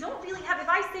 you don't really have, if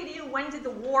I say to you, when did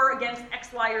the war against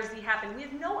X, Y, or Z happen? We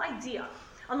have no idea.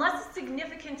 Unless it's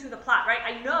significant to the plot, right?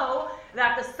 I know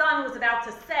that the sun was about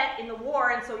to set in the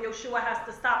war, and so Yeshua has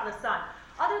to stop the sun.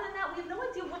 Other than that, we have no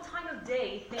idea what time of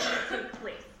day things take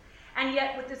place. And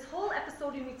yet, with this whole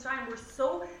episode in Mitzrayim, we're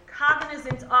so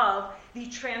cognizant of the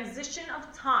transition of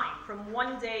time from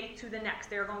one day to the next.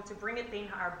 They are going to bring it bein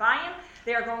ha'arbayim.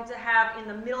 They are going to have in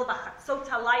the middle, the chatzot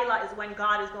halayla is when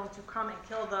God is going to come and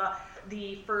kill the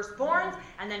firstborns,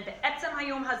 and then be'etzem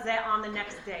hayom hazeh on the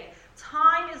next day.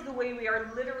 Time is the way we are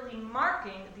literally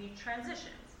marking the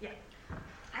transitions. Yeah.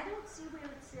 I don't see where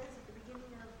it says at the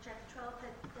beginning of chapter 12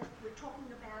 that we're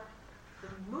talking about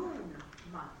the moon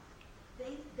month.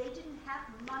 They didn't have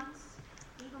months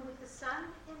even with the sun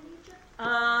in Egypt?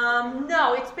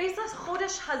 No, it's based on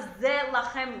Chodesh Hazeh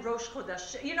Lachem Rosh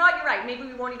Chodesh. You know what? You're right. Maybe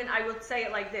we won't even. I would say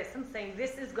it like this. I'm saying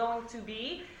this is going to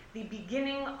be the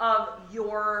beginning of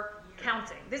your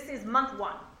counting. This is month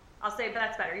 1. I'll say, but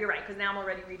that's better. You're right, because now I'm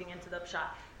already reading into the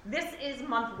pshat. This is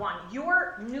month 1.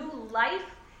 Your new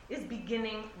life is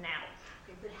beginning now.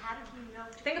 Okay, but how did we know?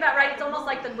 Think about, right? It's almost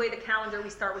like the way the calendar, we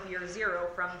start with year 0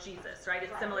 from Jesus, right?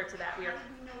 It's similar to that. How did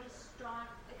we know to start,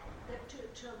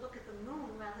 to look at the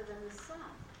moon rather than the sun?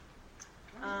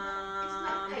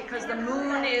 Because the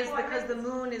moon is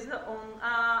the only. Okay.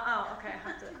 I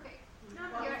have to.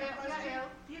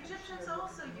 The Egyptians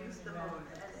also used the moon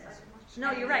as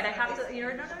No, you're right. I have to.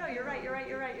 You're right. You're right.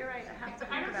 I have to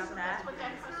think about that. That's what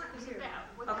that pasuk is about.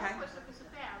 What Okay. that pasuk is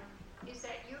about is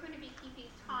that you're going to be keeping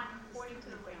time according to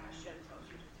the way Hashem tells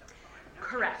you to tell time. Okay?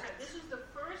 Correct. So this is the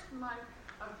first month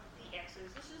of the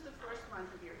Exodus. This is the first month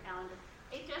of your calendar.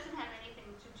 It doesn't have anything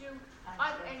to do,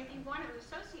 and if you want to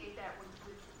associate that with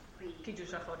the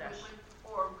Kiddush HaChodesh.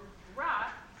 or with Ra,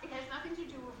 it has nothing to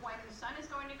do with when the sun is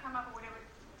going to come up or whatever.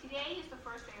 Today is the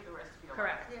first day of the rest of your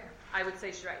life. Correct. I would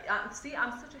say she's right. See,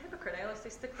 I'm such a hypocrite. I always say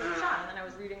stick to the pshat, and then I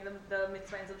was reading the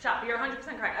mitzvahs of pshat. But you're 100%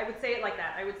 correct. I would say it like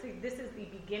that. I would say this is the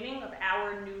beginning of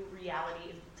our new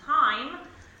reality. Time,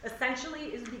 essentially,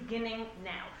 is beginning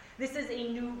now. This is a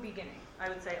new beginning. I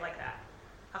would say it like that.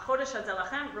 HaChodesh Hazeh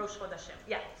Lachem Rosh Chodeshim.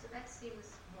 Yeah. So that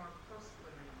seems more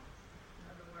post-liminal. In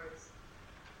other words,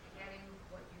 getting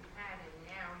what you had and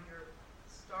now you're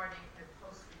starting a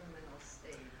post-liminal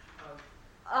stage of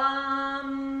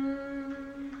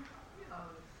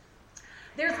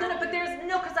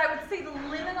because I would say the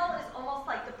liminal is almost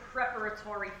like the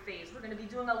preparatory phase. We're going to be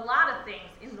doing a lot of things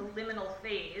in the liminal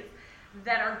phase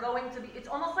that are going to be, it's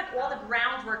almost like all the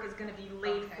groundwork is going to be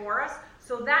laid for us.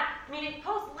 So that, meaning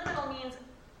post-liminal means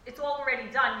it's already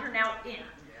done, you're now in.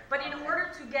 But in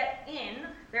order to get in,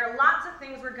 there are lots of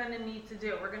things we're going to need to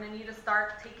do. We're going to need to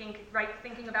start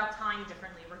thinking about time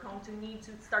differently. We're going to need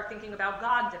to start thinking about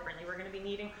God differently. We're going to be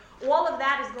needing, all of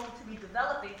that is going to be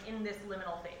developing in this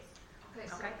liminal phase. Okay,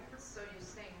 so you're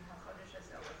saying HaChodesh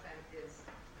Hazeh Lachem is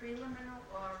preliminal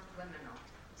or liminal?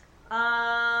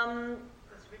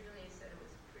 Because originally you said it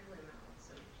was preliminal.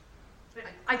 So, but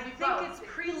I think it's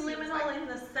preliminal in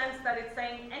the sense that it's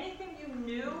saying anything you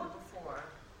knew before.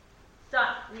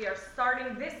 Done. We are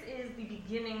starting. This is the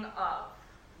beginning of,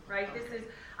 right? Okay. This is.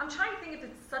 I'm trying to think if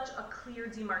it's such a clear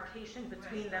demarcation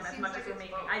between them as much as we're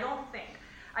making. I don't think.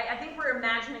 I think we're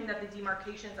imagining that the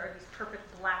demarcations are these perfect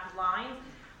black lines,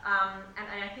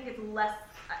 and I think it's less.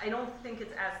 I don't think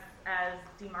it's as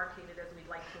demarcated as we'd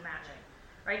like to imagine,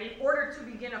 right? In order to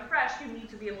begin afresh, you need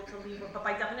to be able to leave. But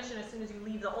by definition, as soon as you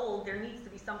leave the old, there needs to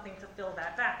be something to fill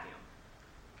that vacuum,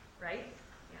 right?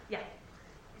 Yeah.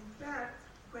 In fact,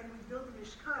 when we build a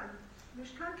Mishkan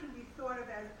can be thought of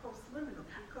as post-liminal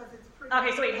because it's pretty...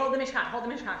 Okay, so wait, hold the Mishkan,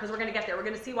 because we're going to get there. We're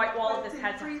going to see why all of this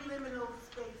has... It's in preliminal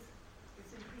space.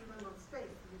 It's in preliminal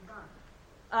space, the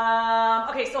Mishkan.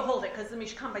 Okay, so hold it, because the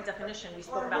Mishkan, by definition, we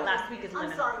spoke about last week, is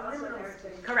liminal. I'm sorry, liminal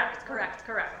space. Correct.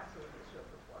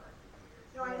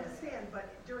 No, I understand, but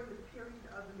during the period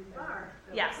of the Midbar,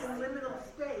 yes. In liminal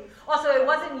space... Also, it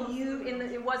wasn't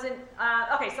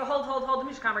okay, so hold the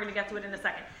Mishkan, we're going to get to it in a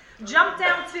second. Jump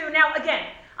down to, now again,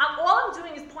 all I'm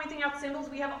doing is pointing out symbols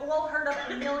we have all heard of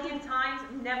a million times,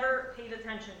 never paid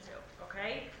attention to,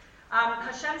 okay?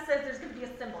 Hashem says there's going to be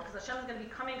a symbol, because Hashem is going to be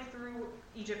coming through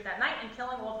Egypt that night and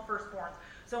killing all the firstborns.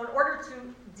 So in order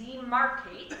to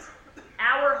demarcate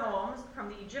our homes from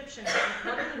the Egyptian homes,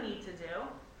 what do we need to do?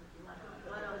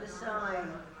 The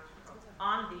sign.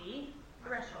 On the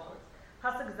threshold.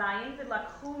 Pasuk Zayin,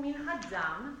 v'lakhu min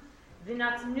hadam,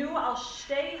 v'natnu al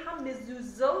shtei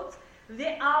hamizuzot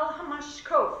ve'al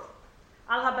hamashkof,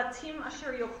 al habatim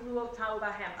asher yochlu otau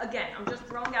bahem. Again, I'm just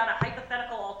throwing out a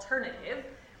hypothetical alternative,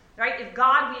 right? If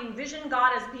God, we envision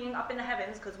God as being up in the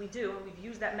heavens, because we do, and we've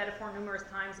used that metaphor numerous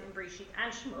times in Breshit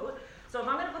and Shemot. So if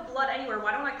I'm going to put blood anywhere,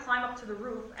 why don't I climb up to the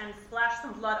roof and splash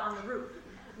some blood on the roof?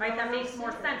 Right? That makes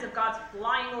more sense if God's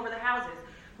flying over the houses.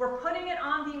 We're putting it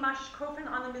on the mashkofin,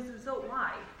 on the mezuzot.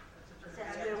 Why?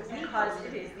 Because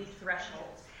it is the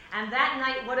threshold. And that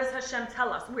night, what does Hashem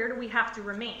tell us? Where do we have to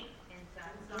remain?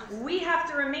 We have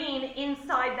to remain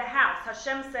inside the house.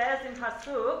 Hashem says in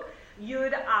Pasuk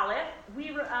Yud Aleph.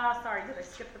 Sorry, did I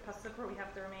skip the Pasuk where we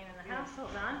have to remain in the house?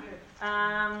 Hold on.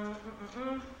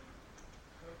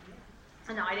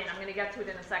 No, I didn't. I'm going to get to it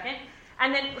in a second.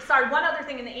 And then, one other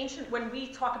thing in the ancient, when we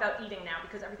talk about eating now,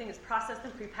 because everything is processed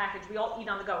and prepackaged, we all eat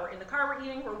on the go. We're in the car, we're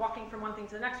eating, we're walking from one thing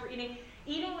to the next, we're eating.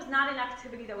 Eating was not an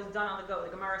activity that was done on the go. The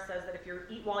Gemara says that if you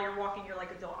eat while you're walking, you're like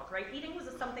a dog, right? Eating was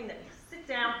something that you sit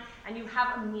down and you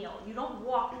have a meal. You don't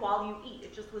walk while you eat.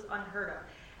 It just was unheard of.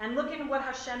 And look at what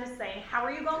Hashem is saying. How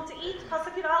are you going to eat?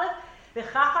 Pasuk Yud Aleph.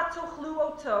 V'chacha tochlu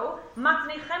oto,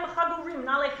 matnechem chaburim,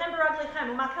 nalechem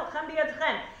b'raglechem, u'makelchem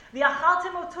b'yadchem,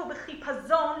 v'achaltem oto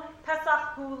b'chipazon,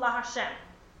 pesach hu laHashem.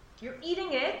 You're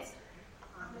eating it.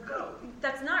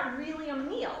 That's not really a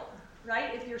meal,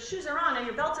 right? If your shoes are on and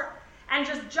your belts are, and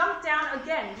just jump down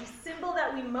again. The symbol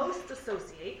that we most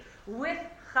associate with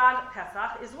Chag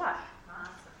Pesach is what?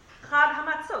 Chag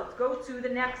HaMatzot. Go to the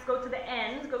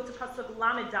end, go to Pasuk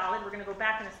Lamed Daled. We're going to go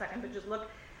back in a second, but just look.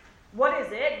 What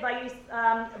is it?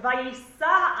 Vayisa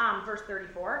ha'am, verse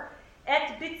 34.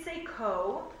 Et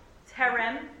bitzeko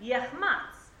terem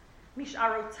yechmatz.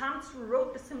 Mish'arotam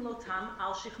tzurot b'simlotam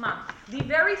al shichmam. The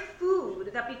very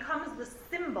food that becomes the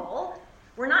symbol,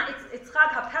 it's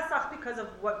Chag HaPesach because of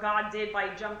what God did by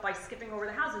skipping over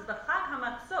the houses. The Chag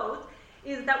HaMatzot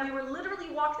is that we were literally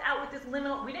walked out with this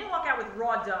liminal, we didn't walk out with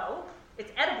raw dough.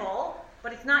 It's edible,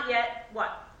 but it's not yet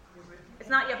what? It's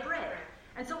not yet bread.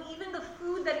 And so even the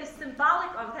food that is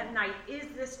symbolic of that night is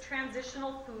this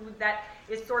transitional food that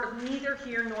is sort of neither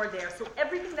here nor there. So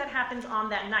everything that happens on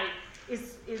that night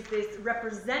is this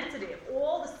representative.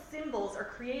 All the symbols are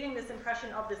creating this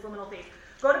impression of this liminal phase.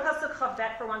 Go to Pasuk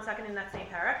Chavbet for 1 second in that same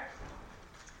parak.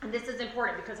 And this is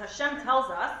important because Hashem tells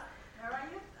us, Where are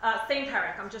you? same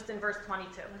parak, I'm just in verse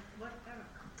 22. What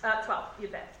parak? 12,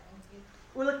 Yud Bet.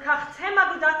 ולקחתם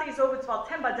אגודת האזור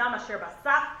וטבלתם בדם אשר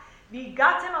בסף,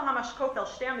 והגעתם על המשקוף אל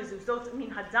שתי המזוזות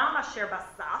מן הדם אשר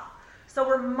בסף. So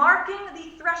we're marking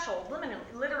the threshold,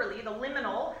 literally the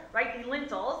liminal, right, the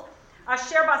lintels,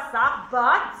 אשר בסף,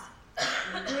 but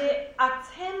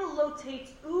ואתם לא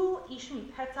תצאו איש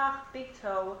מפתח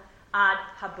ביתו עד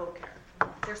הבוקר.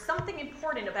 There's something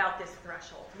important about this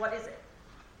threshold. What is it?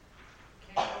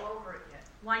 Can't go over it yet.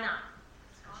 Why not?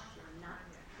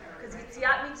 Because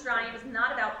Yetziat Mitzrayim is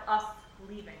not about us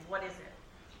leaving. What is it?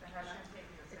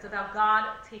 It's about God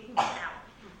taking us out.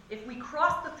 If we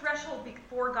cross the threshold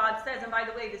before God says, and by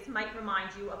the way, this might remind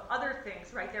you of other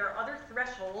things, right? There are other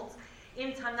thresholds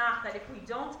in Tanakh that if we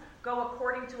don't go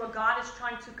according to what God is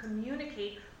trying to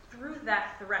communicate through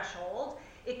that threshold,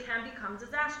 it can become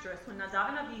disastrous. When Nadav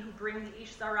and Avihu bring the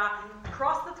Ish Zara,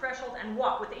 cross the threshold and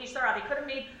walk with the Ish Zara. They could have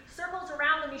made circles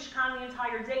around the Mishkan the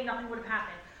entire day, nothing would have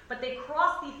happened. But they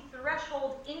crossed the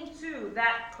threshold into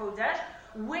that Kodesh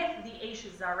with the Ish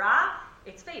Zara,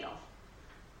 it's fatal.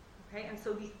 Okay, and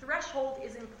so the threshold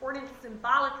is important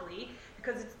symbolically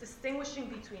because it's distinguishing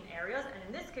between areas, and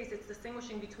in this case, it's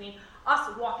distinguishing between us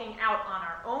walking out on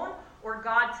our own or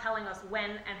God telling us when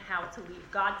and how to leave.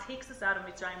 God takes us out of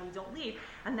Mitzrayim, we don't leave,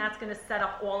 and that's going to set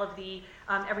up all of the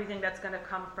everything that's going to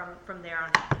come from there on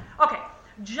out. Okay,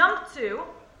 jump to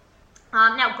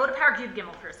now go to Parak Yud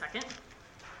Gimel for a second.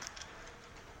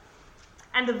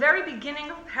 And the very beginning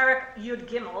of Parak Yud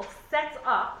Gimel sets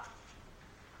up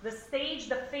the stage,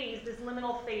 the phase, this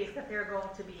liminal phase that they're going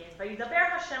to be in. Vayidaber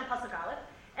Hashem Pasuk Aleph,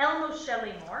 El Moshe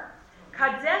Lemor,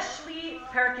 Kadesh li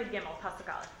Parak Yud Gimel Pasuk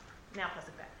Aleph. Now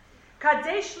Pasuk Bet.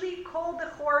 Kadesh li kol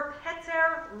bechor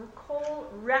peter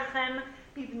kol rechem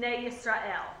bivnei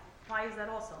Yisrael. Why is that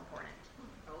also important?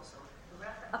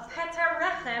 A peter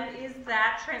rechem is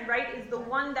that, right, is the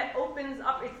one that opens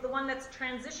up, it's the one that's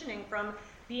transitioning from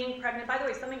being pregnant. By the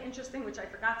way, something interesting which I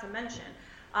forgot to mention,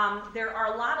 there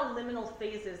are a lot of liminal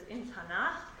phases in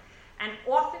Tanakh, and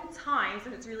oftentimes,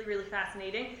 and it's really, really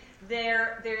fascinating,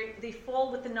 they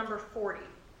fall with the number 40.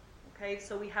 Okay,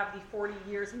 so we have the 40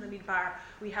 years in the Midbar,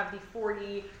 we have the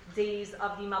 40 days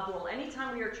of the Mabul.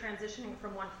 Anytime we are transitioning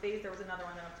from one phase, there was another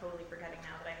one that I'm totally forgetting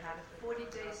now that I have it. 40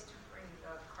 days to bring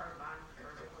the carbon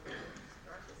for the 40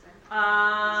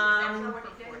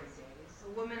 days. A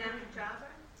woman after childbirth?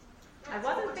 I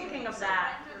wasn't thinking of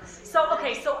that. So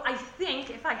I think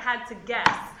if I had to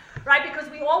guess, right, because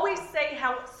we always say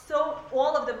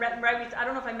all of the, right, I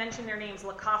don't know if I mentioned their names,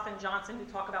 Lakoff and Johnson, who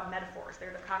talk about metaphors.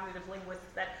 They're the cognitive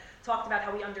linguists that talked about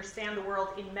how we understand the world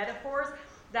in metaphors.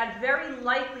 That very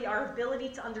likely our ability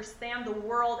to understand the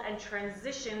world and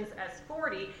transitions as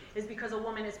 40 is because a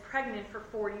woman is pregnant for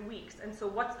 40 weeks. And so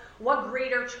what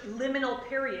greater liminal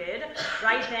period,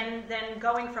 right, than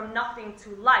going from nothing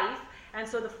to life. And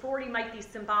so the 40 might be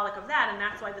symbolic of that, and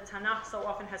that's why the Tanakh so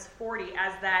often has 40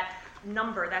 as that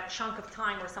number, that chunk of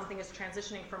time where something is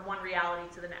transitioning from one reality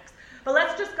to the next. But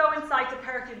let's just go inside to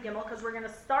Parak Yud Gimel, because we're going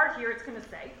to start here. It's going to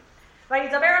say,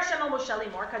 Vayidaber Hashem el Moshe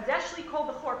Lemor, Kadesh li kol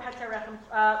bechor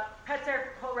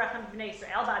peter kol rechem b'nei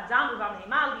Yisrael, ba'adam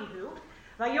u'b'mehema lihu,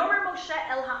 Vayomer Moshe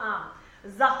el ha'am,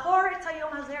 Zachor et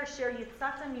hayom hazer asher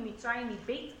yitzata mimitzrayim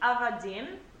mibeit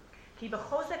avadim, כי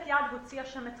בחוזק יד הוציא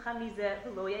השם אתכם מזה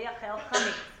ולא ייחל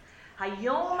חמץ.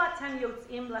 היום אתם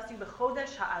יוצאים לסעו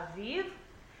בחודש האביב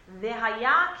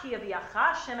V'haya ki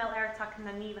aviacha Shem el eretz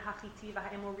haknani v'hachiti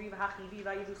v'ha'emori v'hachivi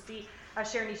v'hayebusi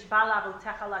asher nishba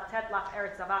la'avotecha latet lach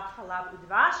eretz zavat chalav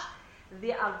udvash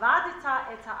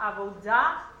v'avadeta et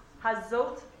ha'avoda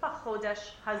hazot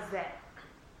b'chodesh hazeh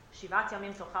shivat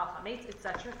yamim tochal chametz,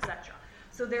 etc., etc.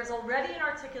 So there's already an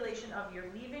articulation of you're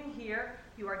leaving here,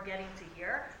 you are getting to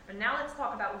here. But now let's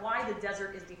talk about why the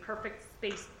desert is the perfect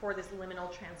space for this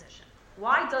liminal transition.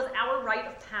 Why does our rite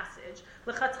of passage,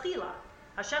 l'chatchila,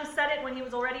 Hashem said it when he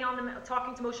was already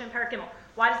talking to Moshe in Perek Gimel.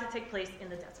 Why does it take place in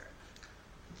the desert?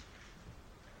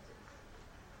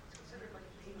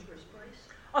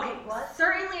 Okay,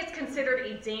 certainly it's considered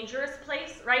a dangerous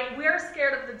place, right? We're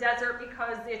scared of the desert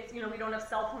because it's, we don't have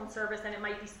cell phone service and it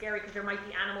might be scary because there might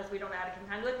be animals we don't know how to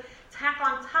contend with. Tack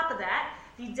on top of that,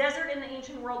 the desert in the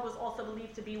ancient world was also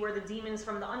believed to be where the demons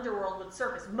from the underworld would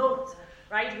surface. Mot,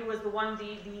 right, who was the one,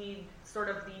 the sort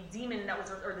of the demon that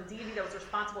was, or the deity that was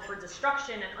responsible for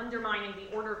destruction and undermining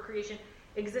the order of creation,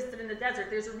 existed in the desert.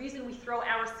 There's a reason we throw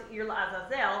our Seir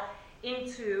La'azazel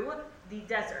into the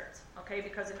desert, okay?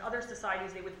 Because in other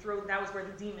societies they would throw, that was where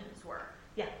the demons were.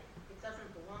 Yeah? It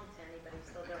doesn't belong to anybody,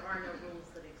 so there are no rules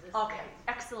that exist. Okay,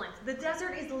 excellent. The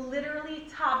desert is literally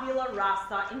tabula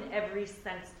rasa in every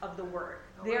sense of the word.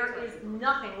 There is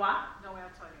nothing, what? No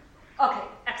outside influence. Okay,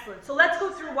 excellent. So let's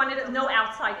go through no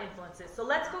outside influences. So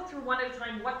let's go through one at a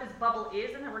time what this bubble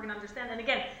is, and then we're going to understand. And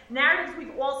again, narratives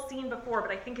we've all seen before, but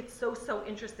I think it's so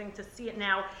interesting to see it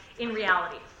now in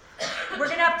reality. We're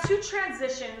going to have two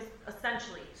transitions,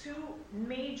 essentially, two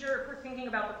major, if we're thinking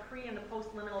about the pre and the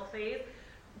post-liminal phase,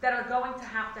 that are going to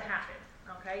happen,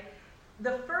 okay?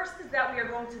 The first is that we are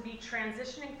going to be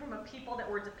transitioning from a people that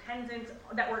were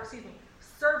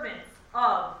servants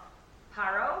of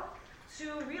Paro,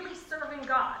 to really serving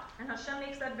God. And Hashem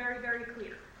makes that very, very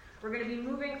clear. We're going to be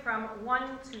moving from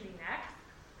one to the next.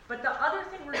 But the other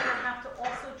thing we're going to have to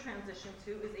also transition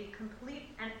to is a complete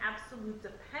and absolute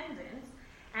dependence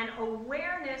and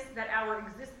awareness that our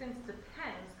existence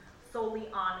depends solely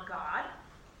on God.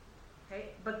 Okay?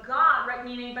 But God, right,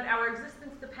 meaning, but our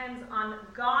existence depends on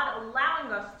God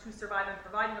allowing us to survive and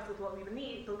providing us with what we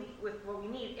need,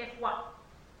 if what?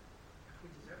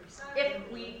 If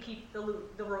we keep the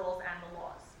rules and the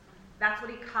laws. That's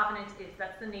what a covenant is.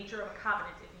 That's the nature of a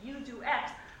covenant. If you do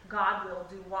X, God will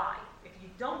do Y. If you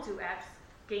don't do X,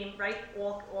 game, right,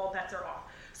 all bets are off.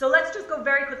 So let's just go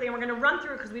very quickly, and we're going to run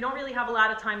through because we don't really have a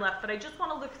lot of time left, but I just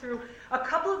want to look through a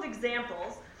couple of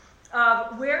examples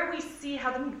of where we see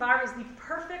how the Midbar is the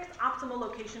perfect optimal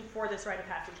location for this rite of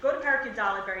passage. Go to Perek Yud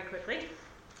Daled very quickly.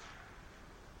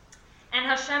 And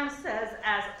Hashem says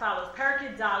as follows. Perek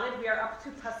Yud Daled, we are up to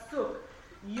Pasuk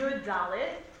Yud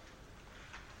Daled.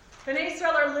 Bnei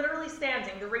Israel are literally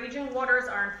standing. The raging waters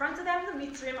are in front of them. The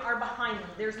Mitzrim are behind them.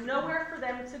 There's nowhere for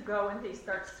them to go, and they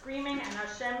start screaming. And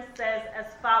Hashem says as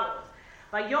follows.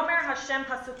 Vayomer Hashem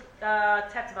Pasuk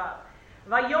Tetvav.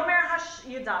 Vayomer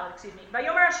Yud Daled,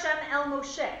 Vayomer Hashem El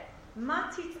Moshe. Ma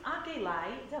titz'ak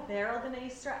elai daber el Bnei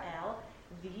Israel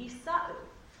v'yisa'u.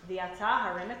 V'yata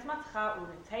harem et matcha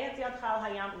u'ritei et yadcha al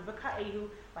hayam u'v'ka'ehu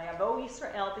v'yavo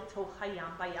Yisrael b'toch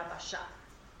hayam v'yabasha.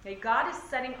 Okay, God is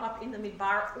setting up in the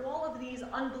Midbar all of these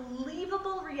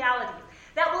unbelievable realities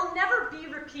that will never be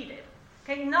repeated.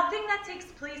 Okay, nothing that takes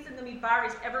place in the Midbar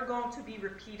is ever going to be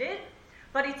repeated,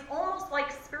 but it's almost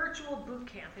like spiritual boot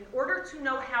camp. In order to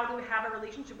know how to have a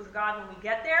relationship with God when we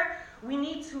get there, we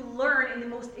need to learn in the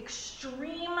most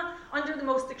extreme, under the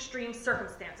most extreme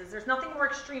circumstances. There's nothing more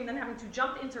extreme than having to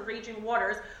jump into raging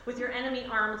waters with your enemy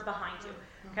armed behind you.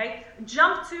 Okay,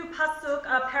 jump to Pasuk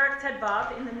Perek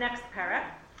Tedvav in the next Perek.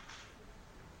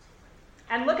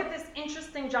 And look at this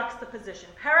interesting juxtaposition.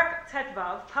 Perek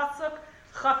Tetvav, Pasuk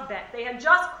Chaf Bet. They had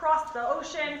just crossed the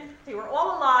ocean. They were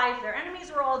all alive. Their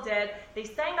enemies were all dead. They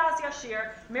sang Das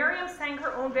Yashir. Miriam sang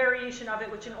her own variation of it,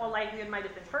 which in all likelihood might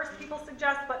have been first, people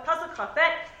suggest. But Pasuk Chaf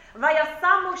Bet.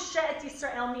 Vayasa Moshe et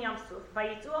Yisrael miyam suf.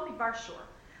 Vayitzu al midbar shor.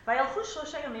 Vayalchu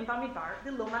shlosha yamim bamidbar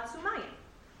v'lo matzu mayim.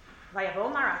 Vayavo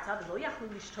marata v'lo yachlu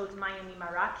lishtot mayim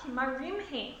mimara ki marim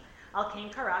heim. Al kein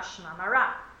kara shma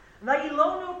mara. Now,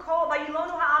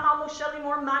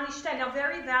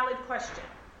 very valid question.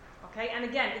 Okay, and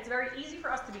again, it's very easy for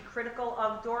us to be critical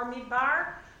of Dor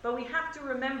Midbar, but we have to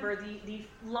remember the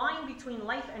line between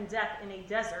life and death in a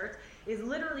desert is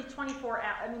literally 24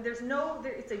 hours. I mean,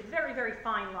 it's a very, very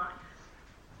fine line.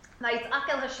 Vayitzak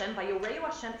el Hashem, vayoreu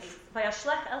Hashem es,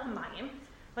 vayashlech el hamayim,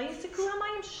 vayisiku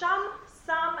hamayim sham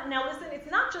sam. Now listen, it's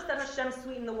not just that Hashem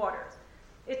sweetened the waters.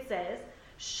 It says,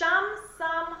 Sham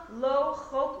sam lo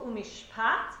chok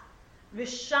umishpat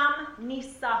v'sham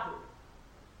nisahu.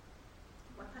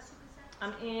 What pasuk is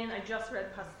that? I just read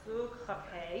Pasuk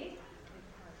Chapei.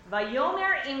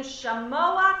 Vayomer im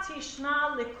shamoa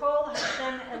tishma lekol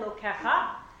Hashem Elokecha,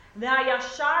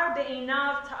 v'hayashar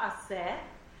be'einav ta'aseh,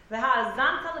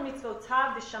 v'ha'azanta lemitzvotav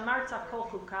v'shamarta kol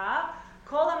chukav,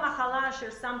 kol ha'machala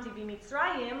asher samti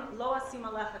b'mitzrayim, lo asim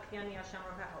alecha ki ani Hashem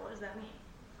Elokecha. What does that mean?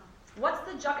 What's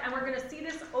the and we're going to see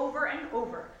this over and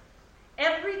over.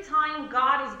 Every time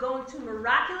God is going to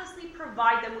miraculously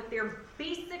provide them with their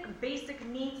basic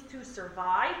needs to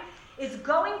survive, it's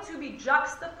going to be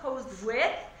juxtaposed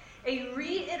with a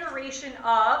reiteration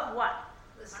of what?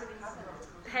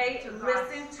 Hey,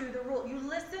 listen to the rule. You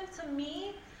listen to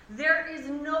me. There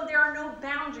are no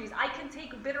boundaries. I can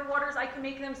take bitter waters. I can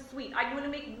make them sweet. I'm going to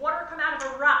make water come out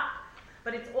of a rock.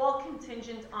 But it's all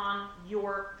contingent on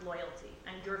your loyalty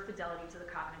and your fidelity to the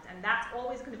covenant. And that's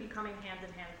always going to be coming hand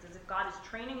in hand. It's as if God is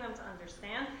training them to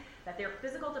understand that their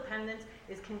physical dependence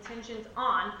is contingent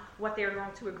on what they're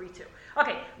going to agree to.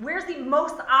 Okay, where's the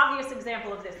most obvious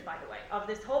example of this, by the way, of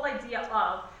this whole idea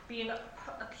of being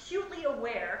acutely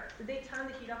aware? Did they turn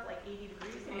the heat up like 80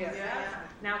 degrees? Yeah.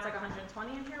 Now it's like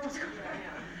 120 in here? What's going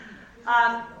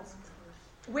on?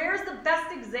 Where's the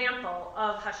best example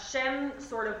of Hashem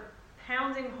sort of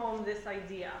pounding home this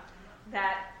idea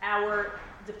that our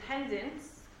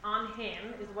dependence on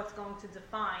Him is what's going to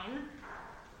define?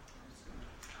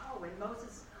 Oh, when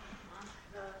Moses,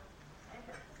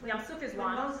 Yam Suf is when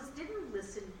one. Moses didn't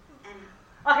listen and,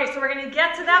 Okay, so we're going to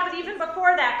get to that, but even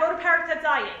before that, go to Parak Tet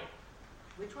Zayin.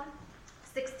 which one?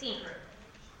 16.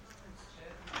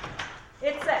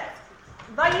 It says,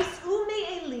 Vayis'u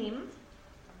me'elim,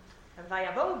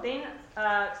 Vayavo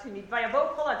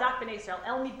kol adat b'nei Yisrael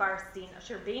el midbar Sin,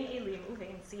 asher bein Elim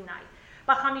uvein Sinai.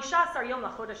 ב-15 יום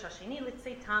לחודש השני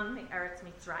לצאתם מארץ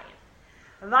מצרים.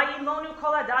 ויילונו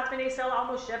כל הדת בני ישראל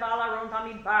על משה ועל אהרון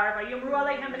במדבר, ויאמרו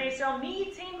עליהם בני ישראל, מי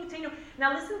ייתנו.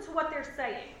 Now listen to what they're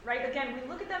saying, right? Again, we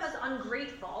look at them as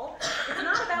ungrateful. It's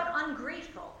not about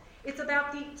ungrateful. It's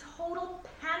about the total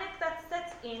panic that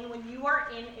sets in when you are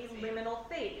in a liminal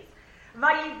phase.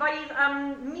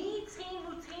 מי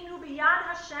ייתנו ביד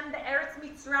השם בארץ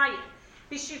מצרים.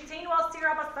 בשבתנו על סיר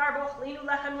הבשר ואוכלינו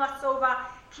לחם לשובע,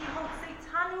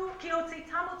 כי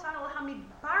הוצאתם אותנו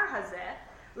למדבר הזה,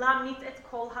 להמית את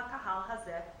כל הקהל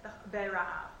הזה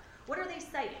ברעב. What are they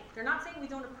saying? They're not saying we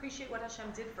don't appreciate what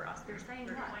Hashem did for us. They're saying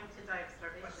We're what? going to die of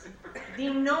starvation. The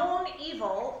known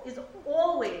evil is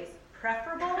always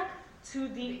preferable to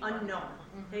the unknown.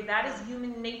 Okay, that is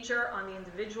human nature on the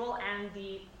individual and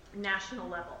the national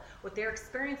level. What they're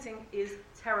experiencing is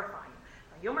terrifying.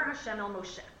 Yomer Hashem el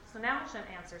Moshe. So now Hashem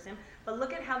answers him, but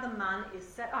look at how the man is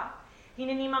set up.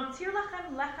 Hineni mamtir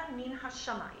lachem lechem min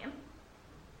hashamayim.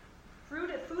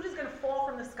 Food is going to fall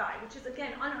from the sky, which is,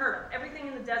 again, unheard of. Everything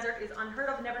in the desert is unheard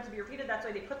of, never to be repeated. That's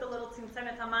why they put the little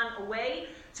tzimtzemet haman away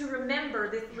to remember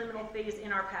this liminal phase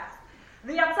in our past.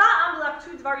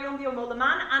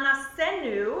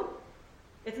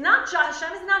 It's not just,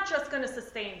 Hashem is not just going to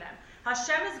sustain them.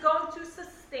 Hashem is going to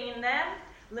sustain them.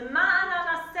 What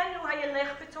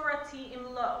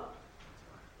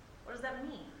does that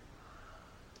mean?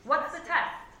 What's the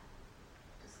test?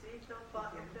 To see if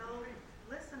they'll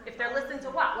listen. If they're listening to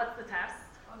what? What's the test?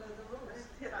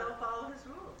 They'll follow his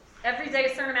rules. Every day a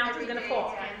certain amount is going to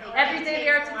fall. Every day they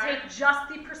are to take just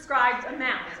the prescribed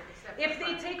amount. If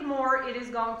they take more, it is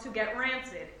going to get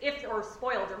rancid, or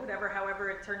spoiled, or whatever, however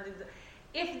it turns into.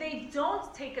 If they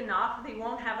don't take enough, they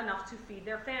won't have enough to feed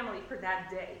their family for that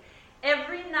day.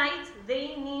 Every night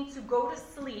they need to go to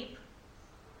sleep.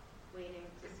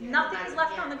 Nothing is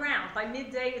left on the ground. By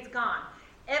midday, it's gone.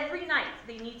 Every night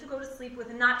they need to go to sleep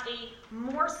with not a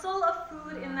morsel of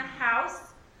food in the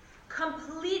house,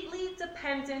 completely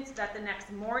dependent that the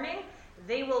next morning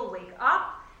they will wake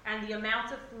up and the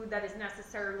amount of food that is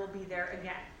necessary will be there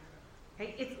again.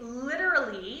 Okay? It's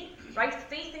literally, right,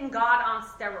 faith in God on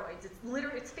steroids.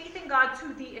 It's faith in God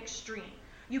to the extreme.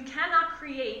 You cannot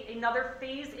create another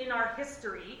phase in our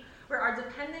history where our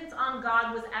dependence on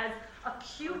God was as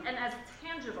acute and as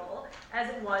tangible as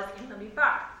it was in the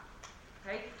Midbar.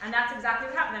 Okay? And that's exactly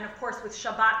what happened. And of course, with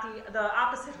Shabbat, the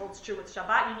opposite holds true. With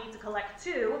Shabbat, you need to collect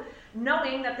too,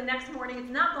 knowing that the next morning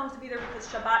it's not going to be there because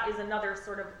Shabbat is another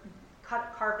sort of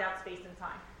carved out space in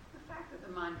time. The fact that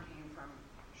the man came from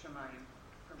Shemayim,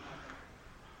 from heaven,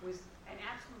 was an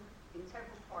absolute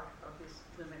integral part of this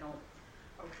liminal,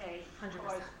 okay? 100%.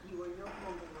 Because you were no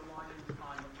longer relying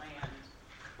on the land,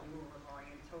 you were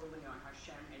relying totally on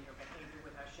Hashem and your behavior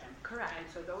with Hashem. Correct. And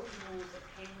so those rules that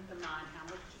came with the man, how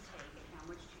much to take and how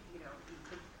much to, you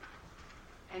could,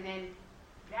 and then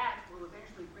that will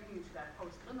eventually bring you to that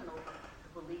post-liminal of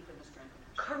the belief in the strength of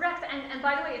Hashem. Correct, and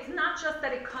by the way, it's not just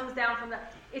that it comes down from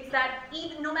it's that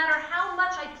even no matter how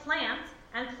much I plant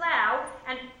and plow,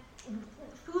 and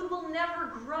food never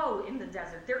grow in the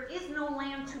desert. There is no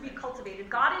land to be cultivated.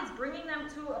 God is bringing them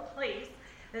to a place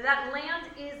that land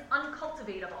is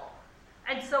uncultivatable.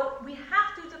 And so we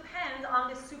have to depend on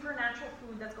this supernatural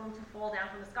food that's going to fall down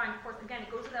from the sky. And of course, again,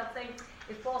 it goes without saying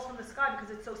it falls from the sky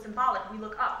because it's so symbolic. We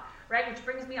look up, right? Which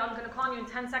brings me, I'm going to call on you in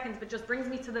 10 seconds, but just brings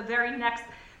me to the very next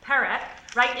Perek,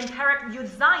 right? In Perek Yud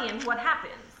Zayin, what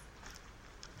happens?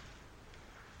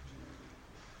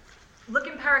 Look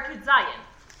in Perek Yud Zayin.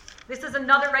 This is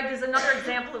another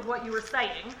example of what you were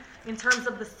saying in terms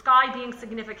of the sky being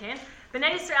significant.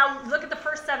 Bnei Yisrael, look at the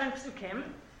first 7 psukim.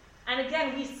 And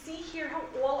again, we see here how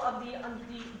all of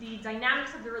the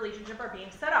dynamics of the relationship are being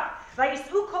set up.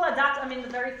 Vayis'u kol adat, in the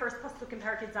very first pasuk in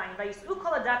Perek Zayin. Vayis'u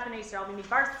kol adat b'nei Yisrael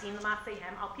b'midbar Sin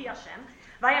l'ma'aseihem al pi Hashem.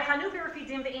 Vayachanu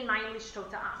b'refidim ve'ein mayim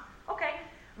lishtot ha'am. Okay.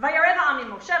 Vayarev ha'am in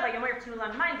Moshe, vayomer tnu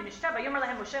lan mayim v'nishta, vayomer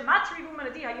lehem Moshe, ma trivu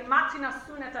manadi ha'yimatu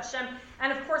nasun et Hashem.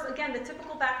 And of course, again, the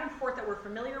typical back and forth that we're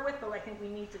familiar with, but I think we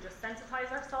need to just sensitize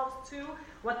ourselves to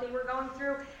what they were going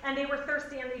through. And they were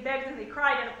thirsty, and they begged, and they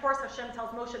cried. And of course, Hashem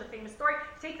tells Moshe the famous story,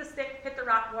 take the stick, hit the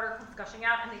rock, water comes gushing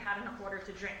out, and they had enough water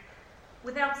to drink.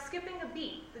 Without skipping a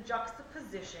beat, the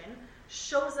juxtaposition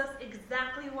shows us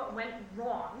exactly what went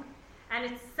wrong, and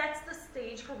it sets the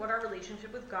stage for what our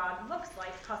relationship with God looks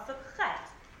like. Pasuk Chet.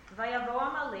 Vayavo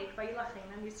Amalek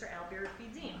vayilachem Yisrael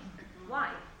b'refidim.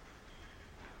 Why?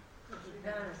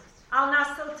 Al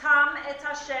nasotam et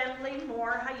Hashem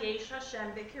le'mor hayesh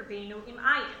Hashem b'kirbeinu im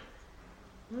ayin.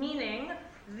 Meaning,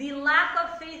 the lack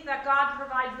of faith that God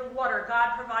provides the water,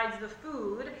 God provides the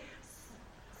food,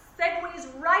 segues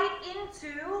right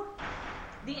into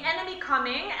the enemy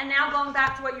coming, and now going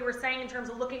back to what you were saying in terms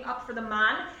of looking up for the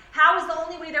man. How is the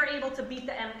only way they're able to beat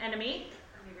the enemy?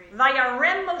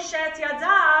 Vayarem Moshe et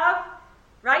yadav,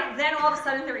 right? Then all of a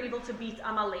sudden they're able to beat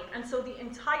Amalek. And so the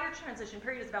entire transition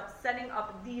period is about setting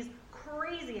up these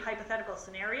crazy hypothetical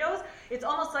scenarios. It's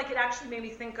almost like it actually made me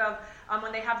think of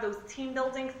when they have those team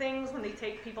building things, when they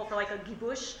take people for like a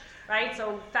gibush, right?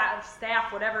 So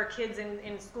staff, whatever, kids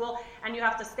in school, and you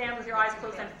have to stand with your eyes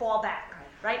closed and fall back,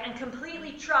 right? And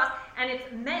completely trust, and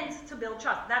it's meant to build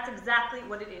trust. That's exactly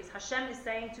what it is. Hashem is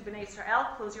saying to Bnei Israel,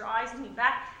 close your eyes and lean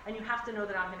back, and you have to know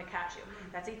that I'm going to catch you.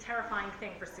 That's a terrifying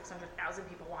thing for 600,000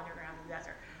 people wandering around the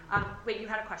desert. Wait, you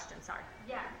had a question, sorry.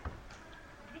 Yeah.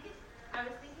 I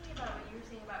was thinking about what you were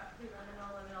saying about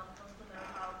preliminal, liminal, post-liminal,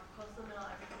 how post-liminal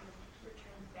everything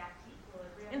returns back to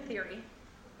equilibrium. In theory.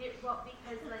 Well,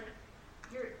 because like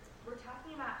we're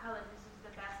talking about how like this is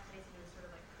the best place, and it was sort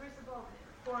of like crucible and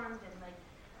reformed, and like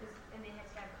this, and they had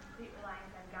to have complete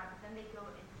reliance on God. But then they go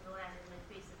into the land, and like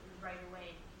basically right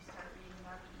away you start reading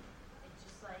about it. It's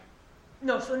just like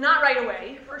no, so not right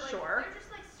away for like, sure. They're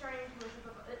just like starting to worship.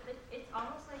 It's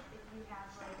almost like if you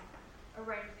have like a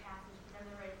rite of passage, but then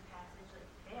the rite of passage like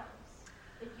fails.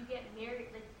 Like you get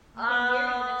married, like.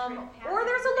 Or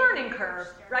there's a learning curve,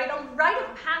 right? A rite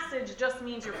of passage just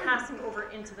means you're passing over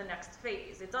into the next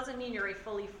phase. It doesn't mean you're a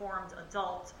fully formed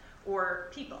adult or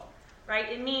people, right?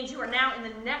 It means you are now in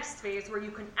the next phase where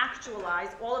you can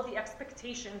actualize all of the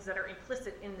expectations that are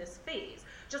implicit in this phase.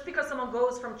 Just because someone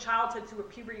goes from childhood to a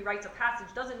puberty rites of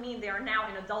passage doesn't mean they are now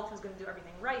an adult who's going to do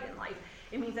everything right in life.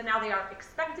 It means that now they are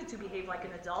expected to behave like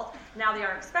an adult. Now they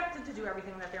are expected to do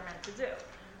everything that they're meant to do.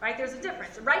 Right? There's a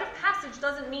difference. Rite of passage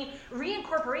doesn't mean,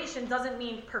 reincorporation doesn't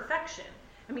mean perfection.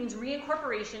 It means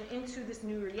reincorporation into this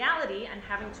new reality and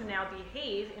having to now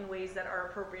behave in ways that are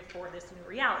appropriate for this new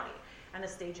reality. And the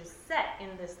stage is set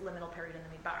in this liminal period in the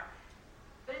Midbar.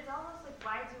 But it's almost like,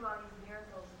 why do all these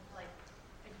miracles like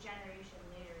a generation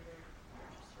later? They're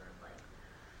just sort of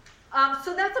like...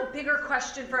 So that's a bigger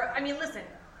question listen,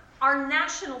 our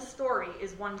national story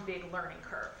is one big learning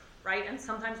curve. Right? And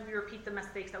sometimes we repeat the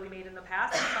mistakes that we made in the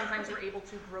past, and sometimes we're able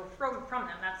to grow from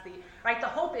them. That's the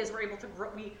hope is we're able to grow,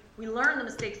 we learn the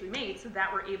mistakes we made so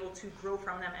that we're able to grow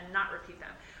from them and not repeat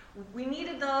them. We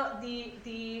needed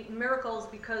the miracles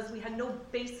because we had no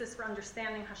basis for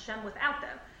understanding Hashem without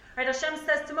them. Right? Hashem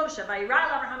says to Moshe, I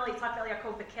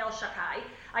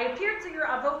appeared to your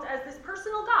avot as this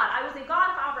personal God. I was a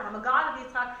God of Abraham, a God of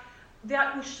Yitzchak.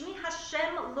 Ve'ushmi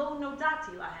Hashem lo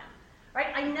nodati lahem.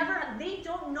 Right? They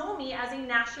don't know me as a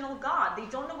national God. They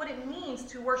don't know what it means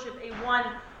to worship a one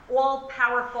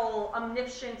all-powerful,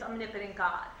 omniscient, omnipotent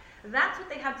God. That's what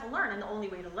they had to learn, and the only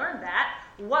way to learn that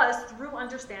was through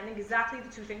understanding exactly the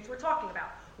two things we're talking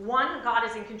about. One, God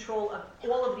is in control of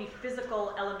all of the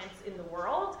physical elements in the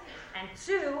world, and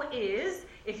two is,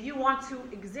 if you want to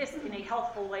exist in a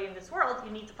healthful way in this world,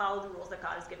 you need to follow the rules that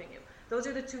God is giving you. Those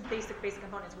are the two basic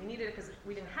components. We needed it because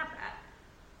we didn't have that.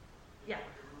 Yeah. I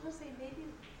was going to say,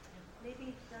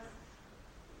 maybe just to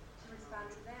respond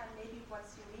to that, maybe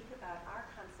what's unique about our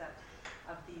concept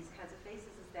of these kinds of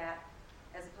faces is that,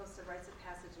 as opposed to rites of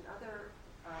passage and other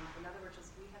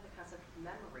rituals, we have the concept of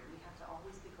memory. We have to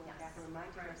always be going back and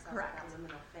reminding ourselves of that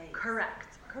liminal phase.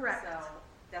 Correct. So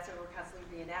that's why we're constantly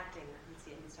reenacting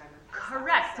Yitzhak Mitzrayim.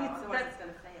 Correct. So otherwise it's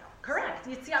going to fail. Correct.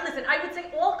 Listen, I would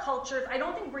say all cultures, I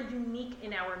don't think we're unique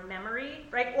in our memory,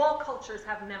 right? All cultures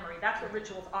have memory. That's what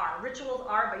rituals are. Rituals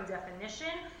are, by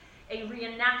definition, a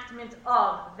reenactment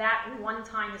of that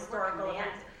one-time historical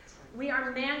event. We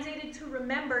are mandated to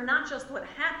remember not just what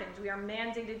happened, we are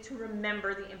mandated to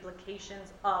remember the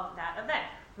implications of that event.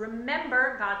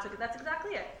 Remember, God took it. That's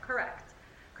exactly it. Correct.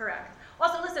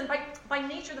 Also, listen, by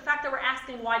nature, the fact that we're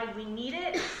asking why did we need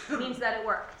it means that it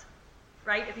worked.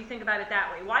 Right? If you think about it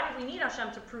that way. Why did we need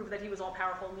Hashem to prove that he was all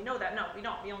powerful? And we know that. No, we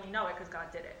don't. We only know it because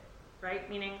God did it. Right?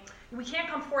 Meaning, we can't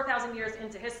come 4,000 years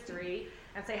into history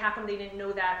and say, how come they didn't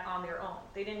know that on their own?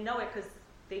 They didn't know it because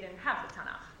they didn't have the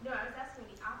Tanakh. No, I was asking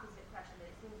the opposite question, that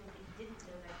it seems like they didn't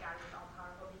know that God was all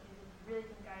powerful, because if you really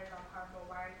think God is all powerful,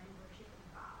 why are you worshiping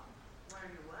Baal? Why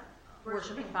are you what?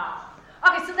 Worshiping Baal.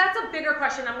 Okay, so that's a bigger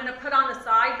question I'm going to put on the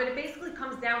side, but it basically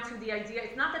comes down to the idea,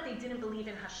 it's not that they didn't believe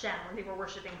in Hashem when they were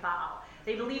worshiping Baal.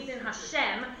 They believed in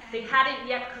Hashem. They hadn't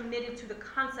yet committed to the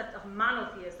concept of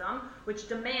monotheism, which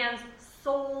demands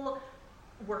sole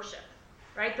worship.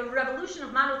 Right? The revolution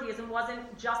of monotheism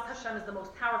wasn't just Hashem is the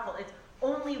most powerful. It's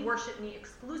only worship me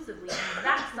exclusively. And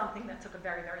that's something that took a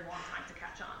very, very long time to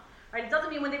catch on. Right? It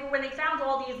doesn't mean when they found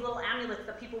all these little amulets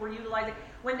that people were utilizing,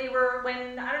 when they were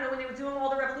doing all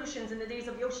the revolutions in the days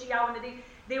of Yoshiyahu,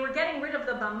 they were getting rid of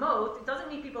the Bamot. It doesn't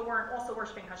mean people weren't also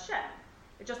worshiping Hashem.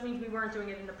 It just means we weren't doing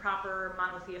it in the proper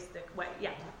monotheistic way. Yeah.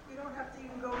 You don't have to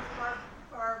even go as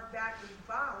far back as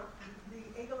Baal.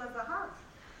 The Egel HaZahav.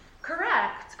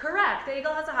 Correct. The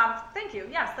Egel HaZahav. Thank you.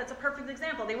 Yes, that's a perfect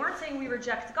example. They weren't saying we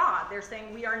reject God. They're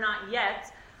saying we are not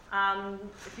yet,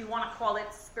 if you want to call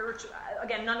it spiritual,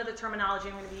 again, none of the terminology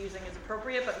I'm going to be using is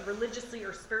appropriate, but religiously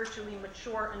or spiritually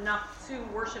mature enough to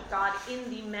worship God in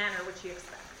the manner which he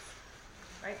expects.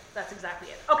 Right? That's exactly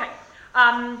it. Okay.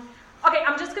 Okay,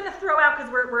 I'm just going to throw out,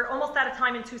 because we're almost out of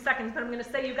time in 2 seconds, but I'm going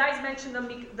to say, you guys mentioned the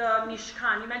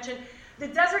Mishkan. You mentioned the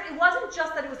desert. It wasn't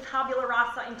just that it was tabula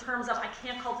rasa in terms of I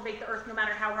can't cultivate the earth no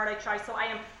matter how hard I try, so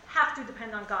I have to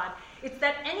depend on God. It's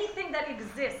that anything that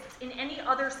exists in any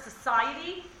other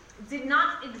society did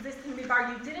not exist in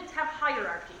Midbar. You didn't have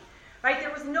hierarchy. Right?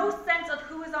 There was no sense of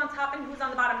who is on top and who is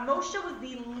on the bottom. Moshe was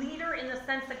the leader in the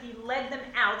sense that he led them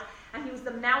out, and he was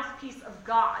the mouthpiece of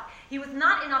God. He was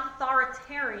not an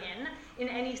authoritarian in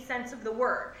any sense of the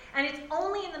word. And it's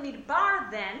only in the Midbar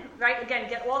then, right? Again,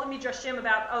 get all the Midrashim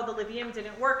about, the Leviim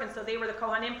didn't work, and so they were the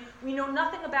Kohanim. We know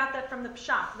nothing about that from the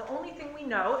Pshat. The only thing we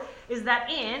know is that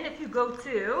if you go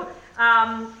to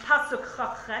Pasuk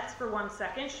Chavchet for 1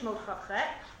 second, Shmot Chavchet,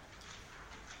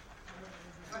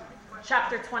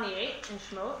 chapter 28 in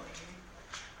Shmot,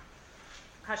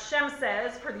 Hashem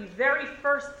says, for the very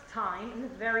first time, in the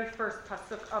very first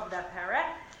pasuk of that parah,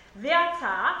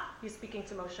 Ve'ata, he's speaking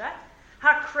to Moshe,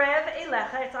 Hakrev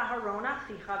elecha et Aharon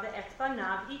achicha ve'et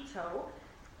banav ito,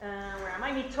 where am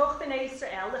I? Mitoch b'nei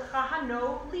Yisrael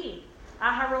lechahano li.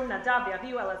 Aharon Nadav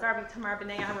ve'avihu Elazar v'Tamar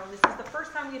b'nei Aharon. This is the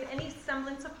first time we have any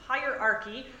semblance of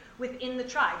hierarchy within the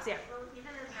tribes. Yeah. Well, even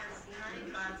in Mount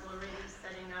Sinai, God's already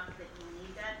setting up that you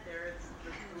need that. There's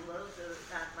the below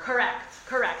that.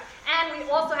 Correct. And we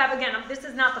also have, again, this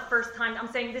is not the first time,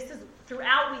 I'm saying this is,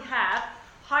 throughout we have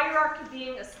hierarchy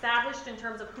being established in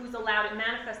terms of who's allowed, it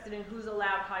manifested in who's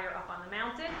allowed higher up on the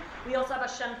mountain. We also have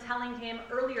Hashem telling him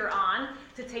earlier on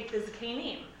to take the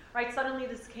Zikanim. Right? Suddenly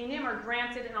the Zikanim are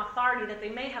granted an authority that they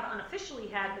may have unofficially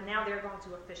had, but now they're going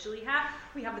to officially have.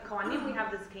 We have the Kohanim, we have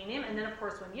the Zikanim, and then of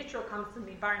course when Yitro comes to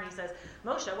Midbar and he says,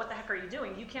 Moshe, what the heck are you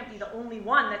doing? You can't be the only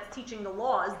one that's teaching the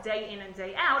laws day in and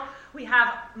day out. We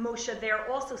have Moshe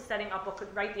there also setting up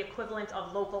the equivalent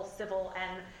of local, civil,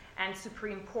 and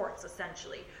supreme courts,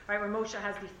 essentially, right? Where Moshe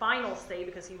has the final say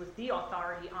because he was the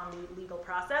authority on the legal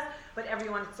process, but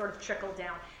everyone sort of trickled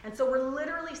down. And so we're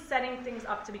literally setting things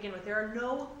up to begin with. There are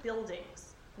no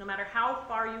buildings. No matter how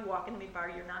far you walk in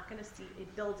Midbar, you're not going to see a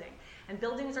building. And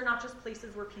buildings are not just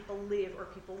places where people live or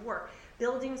people work.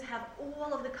 Buildings have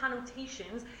all of the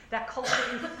connotations that culture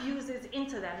infuses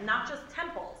into them, not just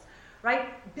temples.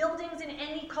 Right? Buildings in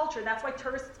any culture, that's why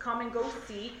tourists come and go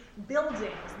see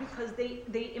buildings, because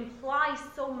they imply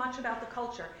so much about the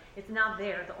culture. It's not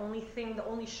there. The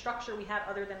only structure we had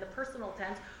other than the personal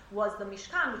tent was the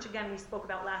Mishkan, which again we spoke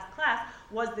about last class,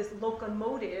 was this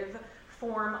locomotive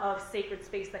form of sacred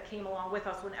space that came along with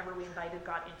us whenever we invited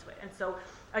God into it. And so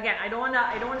again, I don't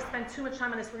want to spend too much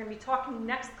time on this. We're going to be talking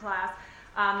next class.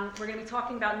 We're going to be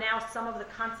talking about now some of the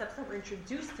concepts that were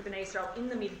introduced to Bnei Israel in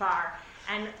the Midbar.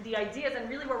 And the ideas, and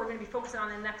really what we're going to be focusing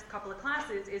on in the next couple of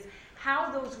classes, is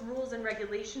how those rules and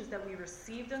regulations that we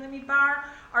received in the Midbar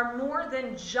are more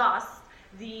than just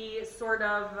the sort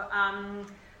of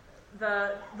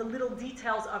the little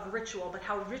details of ritual, but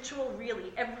how ritual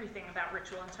really, everything about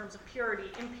ritual in terms of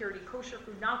purity, impurity, kosher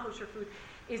food, non-kosher food,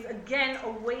 is again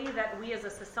a way that we as a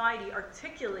society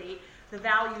articulate the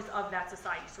values of that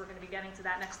society. So we're going to be getting to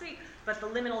that next week, but the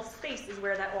liminal space is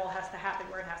where that all has to happen,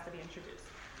 where it has to be introduced.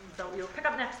 So we'll pick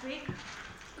up next week.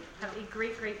 Have a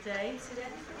great, great day.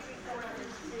 Oh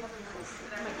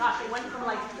my gosh, it went from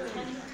like 10